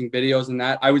Monahan, watching videos and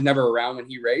that. I was never around when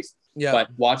he raced, but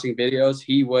watching videos,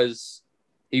 he was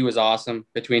awesome.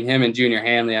 Between him and Junior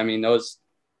Hanley, I mean, those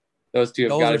two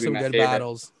have got to be my favorite.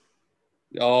 Battles.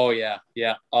 Oh yeah,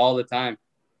 all the time.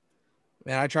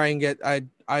 Man, I try and get I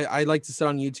like to sit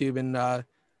on YouTube and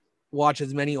watch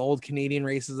as many old Canadian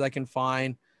races as I can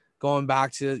find, going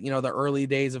back to the early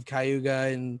days of Cayuga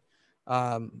and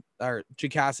or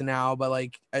Chicasa now, but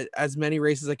like as many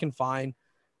races I can find.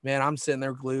 Man, I'm sitting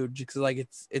there glued because like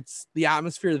it's the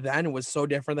atmosphere then was so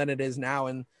different than it is now,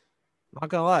 and I'm not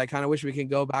gonna lie, I kind of wish we could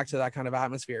go back to that kind of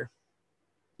atmosphere.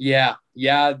 Yeah,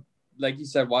 like you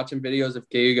said, watching videos of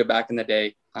Cayuga back in the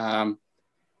day,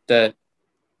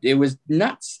 it was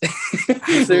nuts.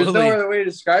 There's no other way to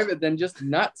describe it than just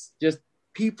nuts. Just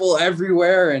people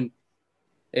everywhere, and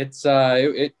it's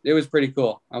it was pretty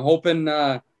cool. I'm hoping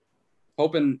that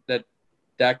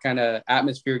kind of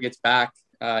atmosphere gets back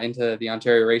into the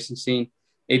Ontario racing scene.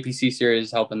 APC series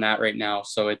is helping that right now,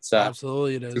 so it's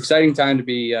absolutely it is exciting time to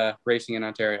be racing in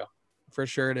Ontario. For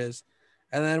sure it is.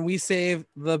 And then we save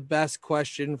the best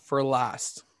question for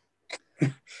last.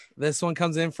 This one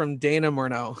comes in from Dana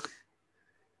Murnau.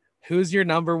 Who's your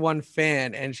number one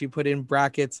fan? And she put in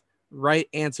brackets, right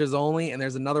answers only. And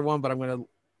there's another one, but I'm going to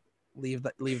leave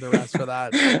the rest for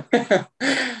that.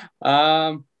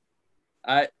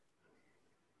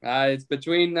 It's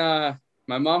between my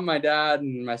mom, my dad,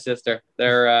 and my sister.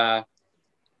 They're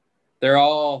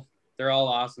all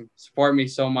awesome. Support me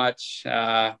so much.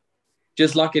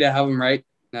 Just lucky to have them, right?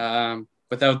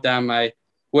 Without them, I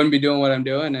wouldn't be doing what I'm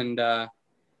doing. And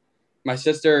my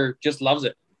sister just loves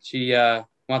it. She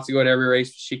wants to go to every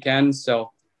race she can.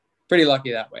 So pretty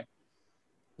lucky that way.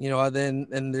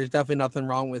 And there's definitely nothing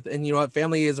wrong with, and you know what?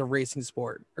 Family is a racing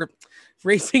sport, or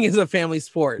racing is a family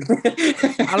sport.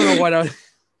 I don't know what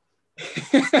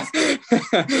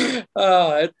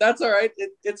that's all right.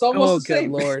 It's almost the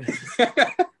same. Lord.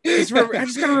 I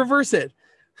just gotta reverse it.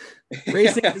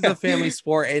 Racing is a family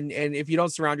sport, and if you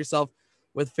don't surround yourself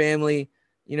with family,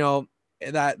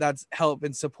 that's help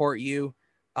and support you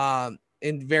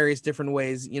in various different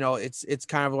ways. It's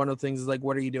kind of one of the things is like,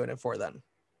 what are you doing it for then?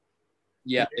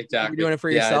 Yeah, exactly. You're doing it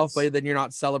for yourself, but then you're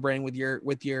not celebrating with your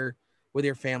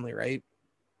family, right?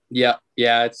 Yeah.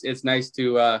 It's nice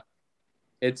to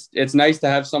it's nice to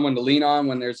have someone to lean on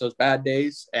when there's those bad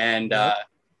days, and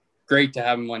great to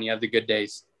have them when you have the good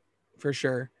days. For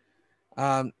sure.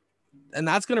 And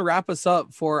that's going to wrap us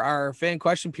up for our fan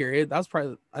question period. That was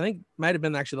probably, I think, might have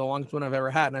been actually the longest one I've ever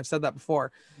had. And I've said that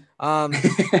before. Um,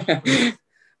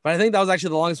 but I think that was actually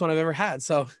the longest one I've ever had.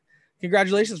 So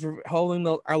congratulations for holding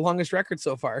our longest record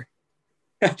so far.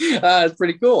 It's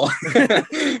pretty cool.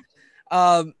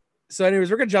 So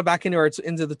anyways, we're going to jump back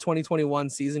into the 2021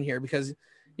 season here because,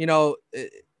 you know,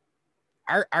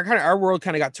 our world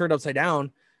kind of got turned upside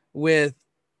down with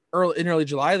early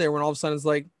July there, when all of a sudden it's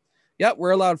like, yep,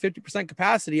 we're allowed 50%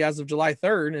 capacity as of July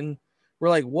 3rd. And we're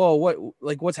like, whoa,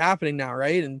 what's happening now?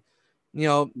 Right. And, you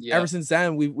know, ever since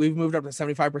then we've moved up to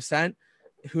 75%.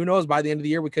 Who knows, by the end of the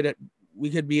year, we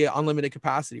could be unlimited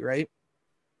capacity. Right.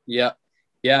 Yeah.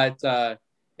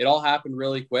 It all happened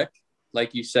really quick.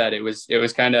 Like you said, it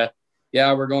was kind of,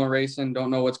 we're going racing,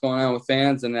 don't know what's going on with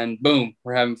fans. And then boom,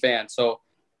 we're having fans. So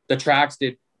the tracks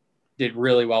did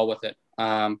really well with it.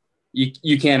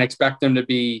 You can't expect them to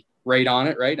be right on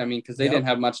it, right? I mean, because they didn't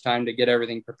have much time to get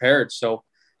everything prepared. So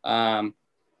the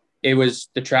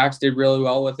tracks did really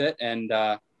well with it. And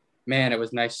man, it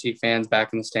was nice to see fans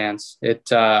back in the stands.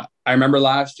 I remember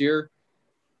last year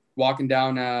walking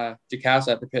down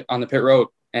Jacassa on the pit road,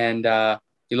 and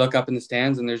you look up in the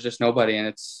stands and there's just nobody.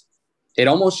 And it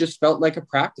almost just felt like a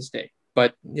practice day,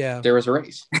 but there was a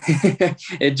race.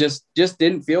 It just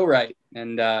didn't feel right.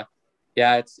 And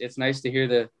it's nice to hear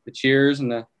the cheers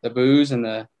and the boos and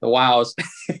the wows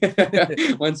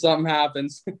when something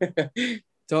happens.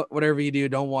 So whatever you do,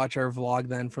 don't watch our vlog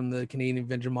then from the Canadian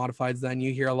Vintage Modifieds. Then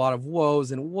you hear a lot of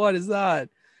woes and what is that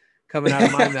coming out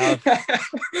of my mouth.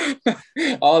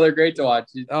 Oh, they're great to watch.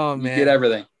 You get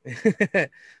everything.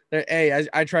 Hey,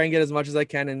 I try and get as much as I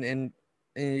can, and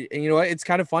you know what? It's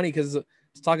kind of funny because I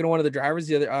was talking to one of the drivers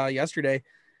yesterday,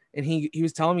 and he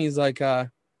was telling me, he's like,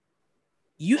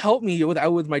 you helped me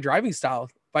with my driving style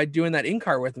by doing that in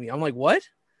car with me. I'm like, what?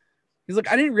 He's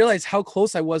like, I didn't realize how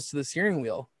close I was to the steering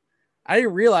wheel. I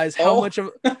didn't realize how much of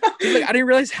I didn't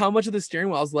realize how much of the steering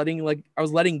wheel I was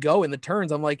letting go in the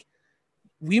turns. I'm like,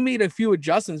 we made a few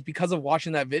adjustments because of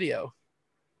watching that video.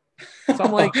 So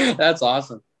I'm like, that's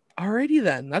awesome. Alrighty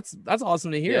then. That's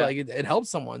awesome to hear. Yeah. Like it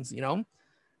helps someone's, you know?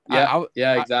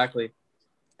 Exactly.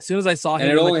 As soon as I saw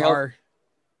him in the car,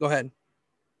 go ahead.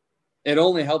 It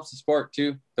only helps the sport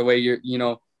too. The way you're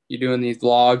doing these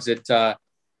vlogs, it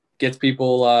gets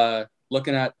people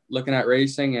looking at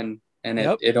racing, and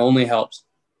it only helps.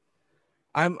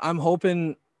 I'm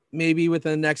hoping maybe in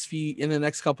the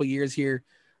next couple of years here,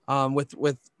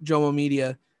 with Jomo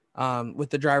Media, with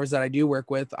the drivers that I do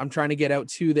work with, I'm trying to get out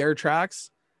to their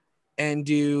tracks and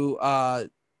do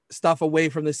stuff away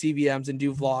from the CVMs and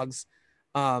do vlogs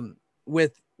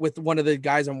with one of the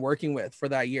guys I'm working with for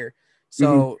that year.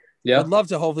 So I'd love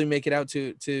to hopefully make it out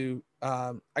to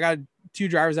I got 2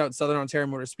 drivers out at Southern Ontario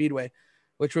Motor Speedway,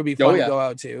 which would be fun to go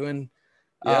out to. And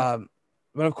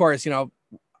but of course, you know,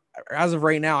 as of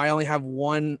right now, I only have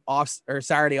one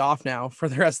Saturday off now for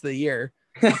the rest of the year.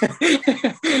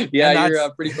 You're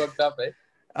pretty booked up, eh?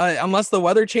 Unless the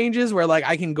weather changes where like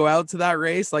I can go out to that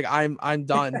race, like I'm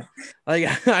done. Like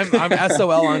I'm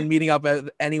SOL on meeting up with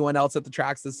anyone else at the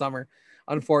tracks this summer,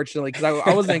 unfortunately, because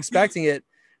I wasn't expecting it.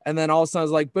 And then all of a sudden I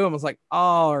was like, boom, I was like,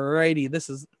 alrighty, this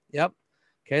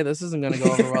isn't going to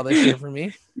go over well this year for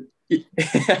me.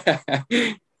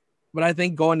 But I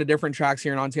think going to different tracks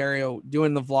here in Ontario,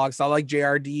 doing the vlogs, I like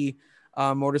JRD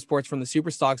Motorsports from the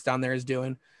Superstocks down there is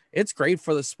doing. It's great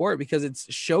for the sport because it's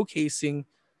showcasing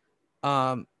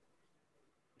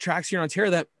tracks here in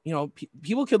Ontario that, you know,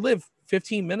 people could live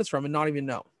 15 minutes from and not even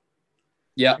know.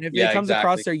 Yeah. And if it comes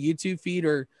across their YouTube feed,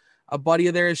 or a buddy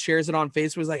of theirs shares it on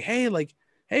Facebook, is like,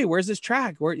 hey, where's this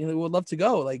track? Where, you know, would love to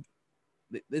go. Like,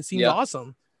 it seems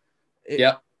awesome.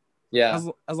 As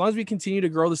long as we continue to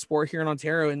grow the sport here in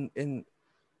Ontario, and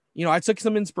you know, I took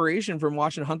some inspiration from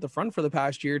watching Hunt the Front for the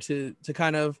past year to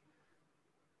kind of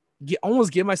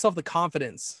almost give myself the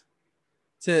confidence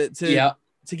to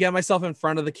get myself in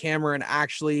front of the camera and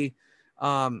actually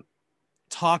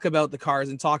talk about the cars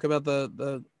and talk about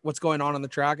the what's going on the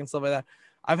track and stuff like that.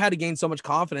 I've had to gain so much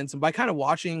confidence, and by kind of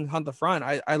watching Hunt the Front,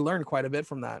 I learned quite a bit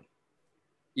from that.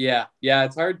 Yeah.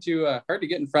 It's hard to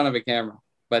get in front of a camera,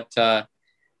 but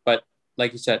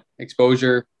like you said,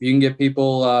 exposure, you can get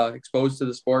people exposed to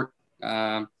the sport,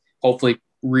 hopefully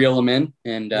reel them in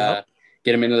and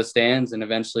get them into the stands, and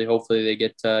eventually, hopefully they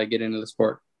get into the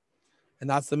sport. And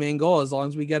that's the main goal, as long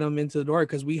as we get them into the door,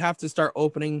 because we have to start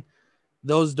opening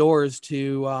those doors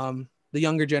to the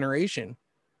younger generation.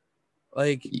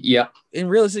 Like, in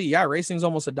realistically, racing is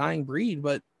almost a dying breed,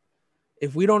 but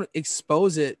if we don't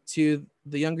expose it to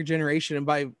the younger generation, and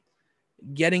by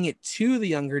getting it to the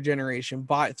younger generation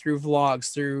through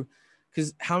vlogs,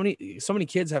 because so many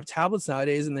kids have tablets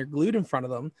nowadays and they're glued in front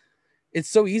of them. It's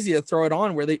so easy to throw it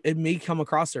on where it may come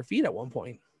across their feet at one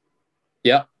point.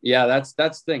 Yeah, yeah, that's the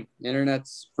thing.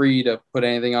 Internet's free to put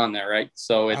anything on there, right?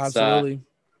 So it's Absolutely.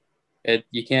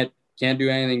 you can't do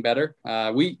anything better.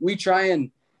 We try,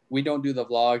 and we don't do the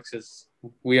vlogs because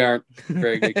we aren't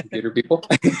very good computer people.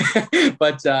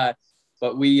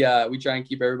 but we try and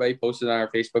keep everybody posted on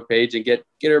our Facebook page and get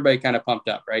everybody kind of pumped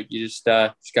up, right? You just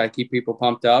got to keep people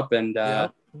pumped up and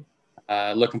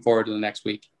Yep. looking forward to the next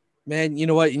week. Man, you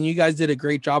know what? And you guys did a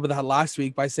great job of that last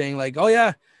week by saying like, "Oh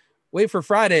yeah, wait for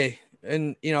Friday,"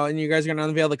 and and you guys are gonna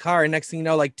unveil the car. And next thing you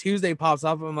know, like Tuesday pops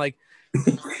up. I'm like,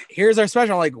 "Here's our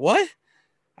special." I'm like, "What?"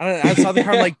 I saw the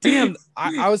car. I'm like, "Damn!"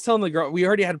 I was telling the girl we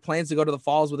already had plans to go to the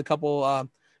falls with a couple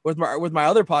with my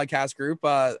other podcast group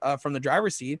from the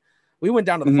driver's seat. We went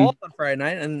down to the falls on Friday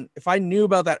night, and if I knew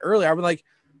about that earlier, I would like,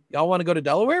 "Y'all want to go to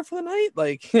Delaware for the night?"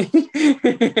 Like,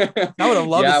 I would have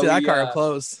loved to see that car up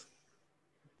close.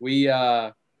 We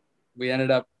ended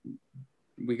up,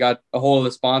 we got a hold of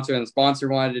the sponsor, and the sponsor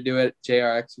wanted to do it,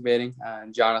 JR Excavating,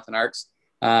 and Jonathan Arks.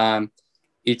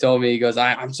 He told me, he goes,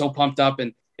 I'm so pumped up,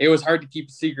 and it was hard to keep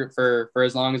a secret for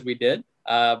as long as we did.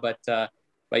 But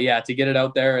yeah, to get it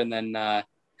out there and then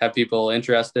have people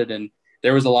interested, and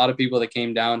there was a lot of people that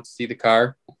came down to see the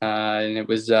car, and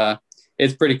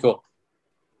it's pretty cool.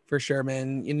 For sure,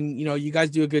 man. And you guys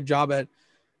do a good job at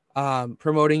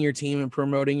promoting your team and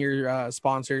promoting your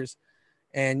sponsors,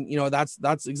 and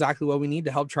that's exactly what we need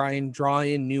to help try and draw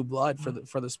in new blood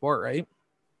for the sport, right?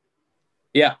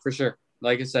 Yeah, for sure.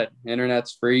 Like I said,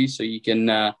 internet's free, so you can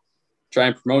try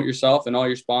and promote yourself and all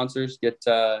your sponsors, get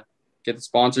the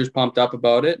sponsors pumped up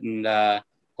about it, and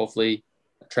hopefully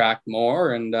attract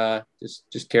more, and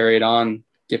just carry it on,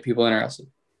 get people interested.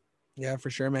 Yeah, for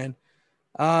sure, man.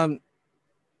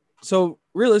 So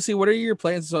realistically, what are your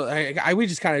plans? So we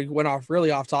just kind of went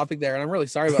really off topic there, and I'm really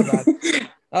sorry about that.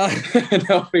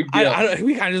 No big deal.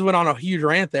 We kind of just went on a huge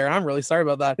rant there, and I'm really sorry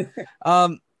about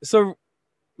that. So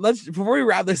before we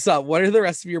wrap this up, what are the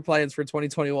rest of your plans for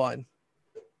 2021?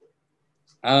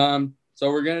 So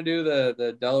we're gonna do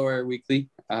the Delaware Weekly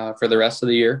for the rest of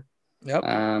the year. Yep.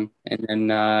 And then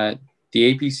the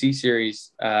APC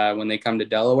series, when they come to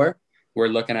Delaware, we're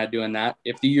looking at doing that.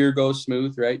 If the year goes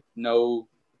smooth, right? No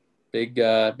big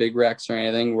wrecks or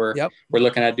anything. We're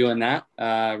looking at doing that.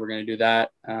 We're gonna do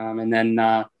that. And then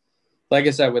like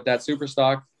I said, with that super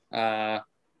stock,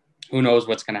 who knows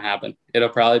what's gonna happen? It'll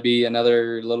probably be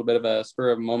another little bit of a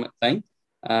spur of a moment thing.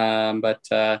 But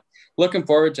looking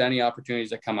forward to any opportunities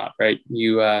that come up, right?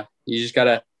 You just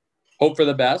gotta hope for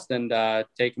the best and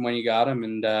take them when you got them,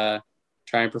 and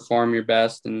try and perform your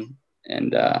best and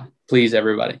please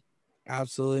everybody.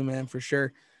 Absolutely, man, for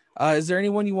sure. Is there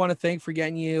anyone you want to thank for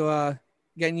getting you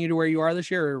to where you are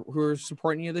this year, or who are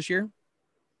supporting you this year?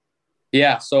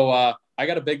 Yeah, so I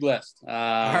got a big list. All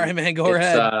right, man, go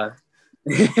ahead.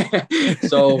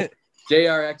 So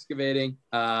JR Excavating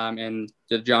and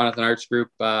the Jonathan Arks group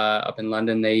up in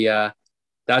London,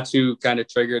 that's who kind of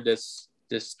triggered this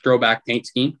throwback paint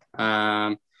scheme.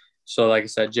 So like I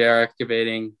said, JR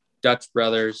Excavating, Dutch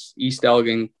Brothers, East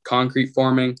Elgin Concrete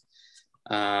Forming,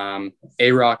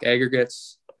 A-Rock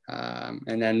Aggregates,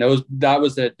 and then that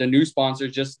was the new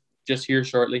sponsors just here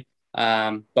shortly.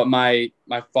 But my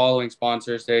following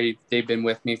sponsors, they've been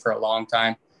with me for a long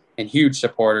time and huge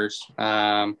supporters,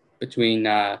 between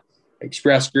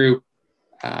Express Group,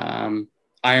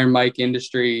 Iron Mike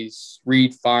Industries,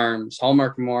 Reed Farms,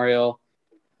 Hallmark Memorial,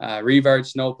 Revard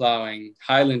Snowplowing,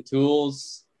 Highland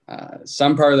Tools,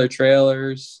 Sun Parlor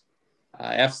Trailers,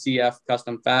 FCF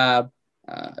Custom Fab,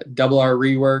 Double R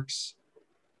Reworks.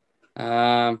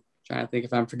 Trying to think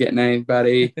if I'm forgetting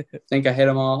anybody. I think I hit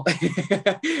them all.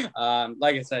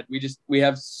 Like I said, we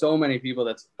have so many people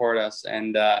that support us,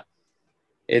 and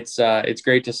it's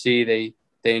great to see they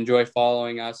enjoy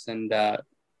following us, and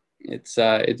it's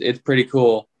pretty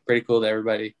cool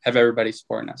to have everybody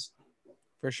supporting us.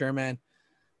 For sure, man.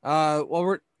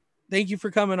 Well, thank you for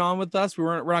coming on with us.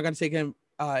 We're not going to take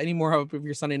any more of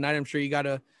your Sunday night. I'm sure you got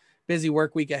a busy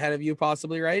work week ahead of you,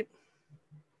 possibly, right?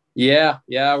 Yeah,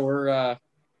 we're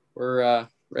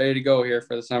ready to go here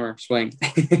for the summer swing.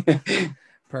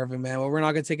 Perfect, man. Well, we're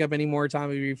not going to take up any more time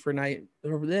of you for night.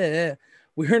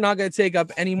 We're not going to take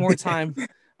up any more time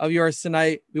of yours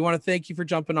tonight. We want to thank you for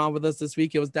jumping on with us this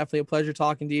week. It was definitely a pleasure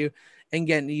talking to you and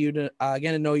getting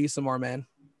to know you some more, man.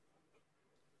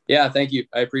 Yeah, thank you.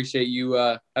 I appreciate you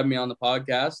having me on the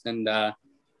podcast, and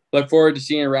look forward to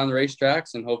seeing you around the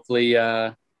racetracks, and hopefully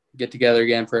get together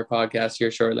again for a podcast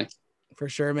here shortly. For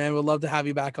sure, man. We'd love to have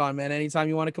you back on, man. Anytime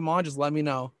you want to come on, just let me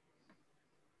know.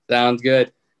 Sounds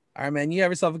good. All right, man. You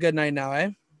have yourself a good night now,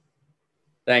 eh?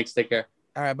 Thanks. Take care.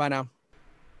 All right, bye now.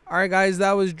 All right, guys.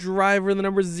 That was driver the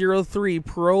number 03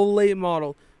 Pro Late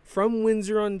Model from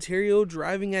Windsor, Ontario,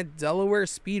 driving at Delaware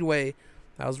Speedway.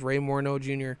 That was Ray Morneau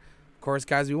Jr. Of course,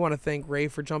 guys, we want to thank Ray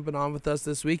for jumping on with us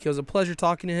this week. It was a pleasure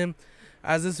talking to him,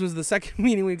 as this was the second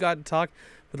meeting we got to talk,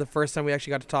 but the first time we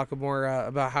actually got to talk more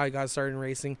about how he got started in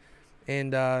racing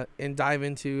and dive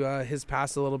into his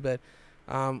past a little bit.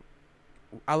 I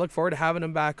look forward to having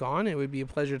him back on. It would be a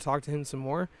pleasure to talk to him some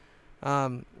more.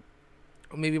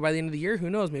 Maybe by the end of the year, who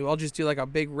knows? Maybe I'll just do like a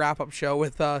big wrap-up show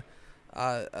with pick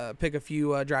a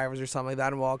few drivers or something like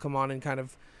that, and we'll all come on and kind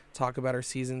of talk about our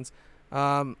seasons.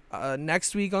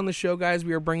 Next week on the show, guys,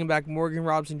 we are bringing back Morgan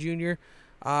Robson Jr.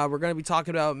 We're going to be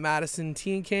talking about Madison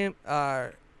Teenkamp,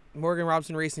 Morgan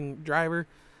Robson racing driver.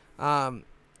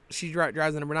 She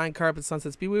drives the number 9 car up at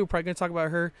Sunset Speedway. We're probably going to talk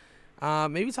about her.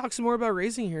 Maybe talk some more about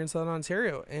racing here in Southern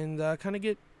Ontario, and kind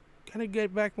of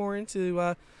get back more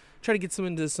into try to get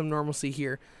into some normalcy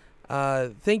here.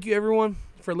 Thank you everyone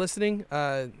for listening.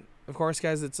 Of course,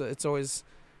 guys, it's always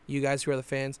you guys who are the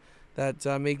fans that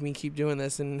make me keep doing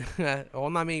this, and well,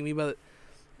 not make me, but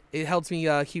it helps me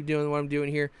keep doing what I'm doing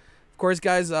here. Of course,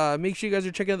 guys, make sure you guys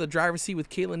are checking out the driver's seat with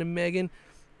Caitlin and Megan.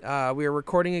 We are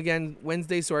recording again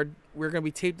Wednesday, so we're going to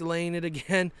be tape delaying it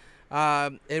again.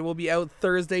 It will be out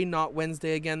Thursday, not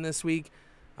Wednesday again this week,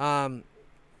 due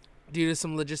to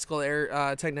some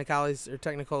logistical technicalities or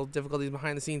technical difficulties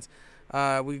behind the scenes.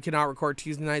 We cannot record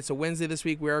Tuesday night, so Wednesday this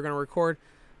week we are going to record.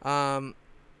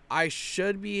 I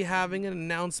should be having an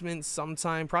announcement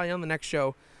sometime, probably on the next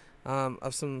show,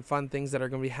 of some fun things that are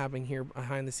going to be happening here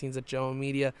behind the scenes at Joe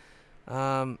Media.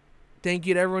 Thank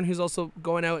you to everyone who's also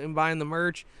going out and buying the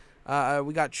merch.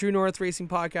 We got True North Racing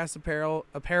Podcast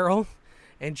apparel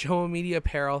and Joe Media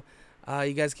apparel.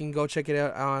 You guys can go check it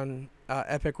out on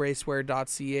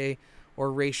epicracewear.ca or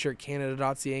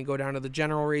raceshirtcanada.ca and go down to the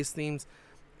general race themes,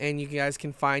 and you guys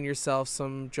can find yourself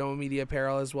some Joe Media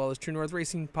apparel as well as True North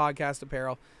Racing Podcast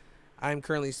apparel. I'm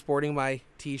currently sporting my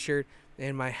t-shirt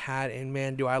and my hat, and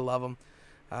man, do I love them.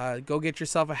 Go get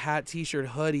yourself a hat, t-shirt,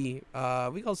 hoodie.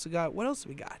 We also got, what else do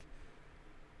we got?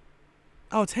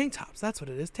 Oh, tank tops. That's what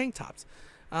it is, tank tops.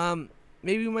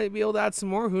 Maybe we might be able to add some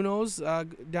more. Who knows?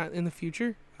 Down in the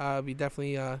future, it'd be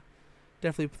definitely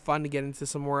fun to get into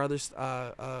some more other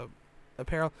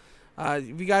apparel.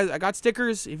 If you guys, I got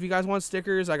stickers. If you guys want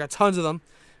stickers, I got tons of them.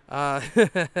 Let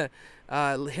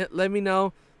me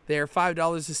know. They're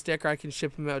 $5 a sticker. I can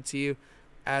ship them out to you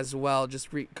as well. Just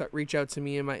reach out to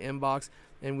me in my inbox,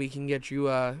 and we can get you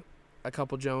a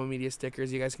couple Joe Media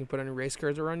stickers. You guys can put on your race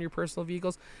cars or on your personal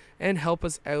vehicles and help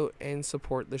us out and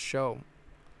support the show.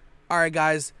 All right,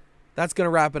 guys, that's going to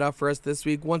wrap it up for us this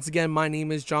week. Once again, my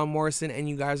name is John Morrison, and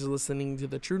you guys are listening to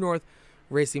the True North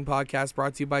Racing Podcast,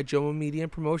 brought to you by Joe Media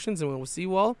and Promotions, and we'll see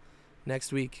you all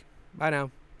next week. Bye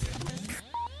now.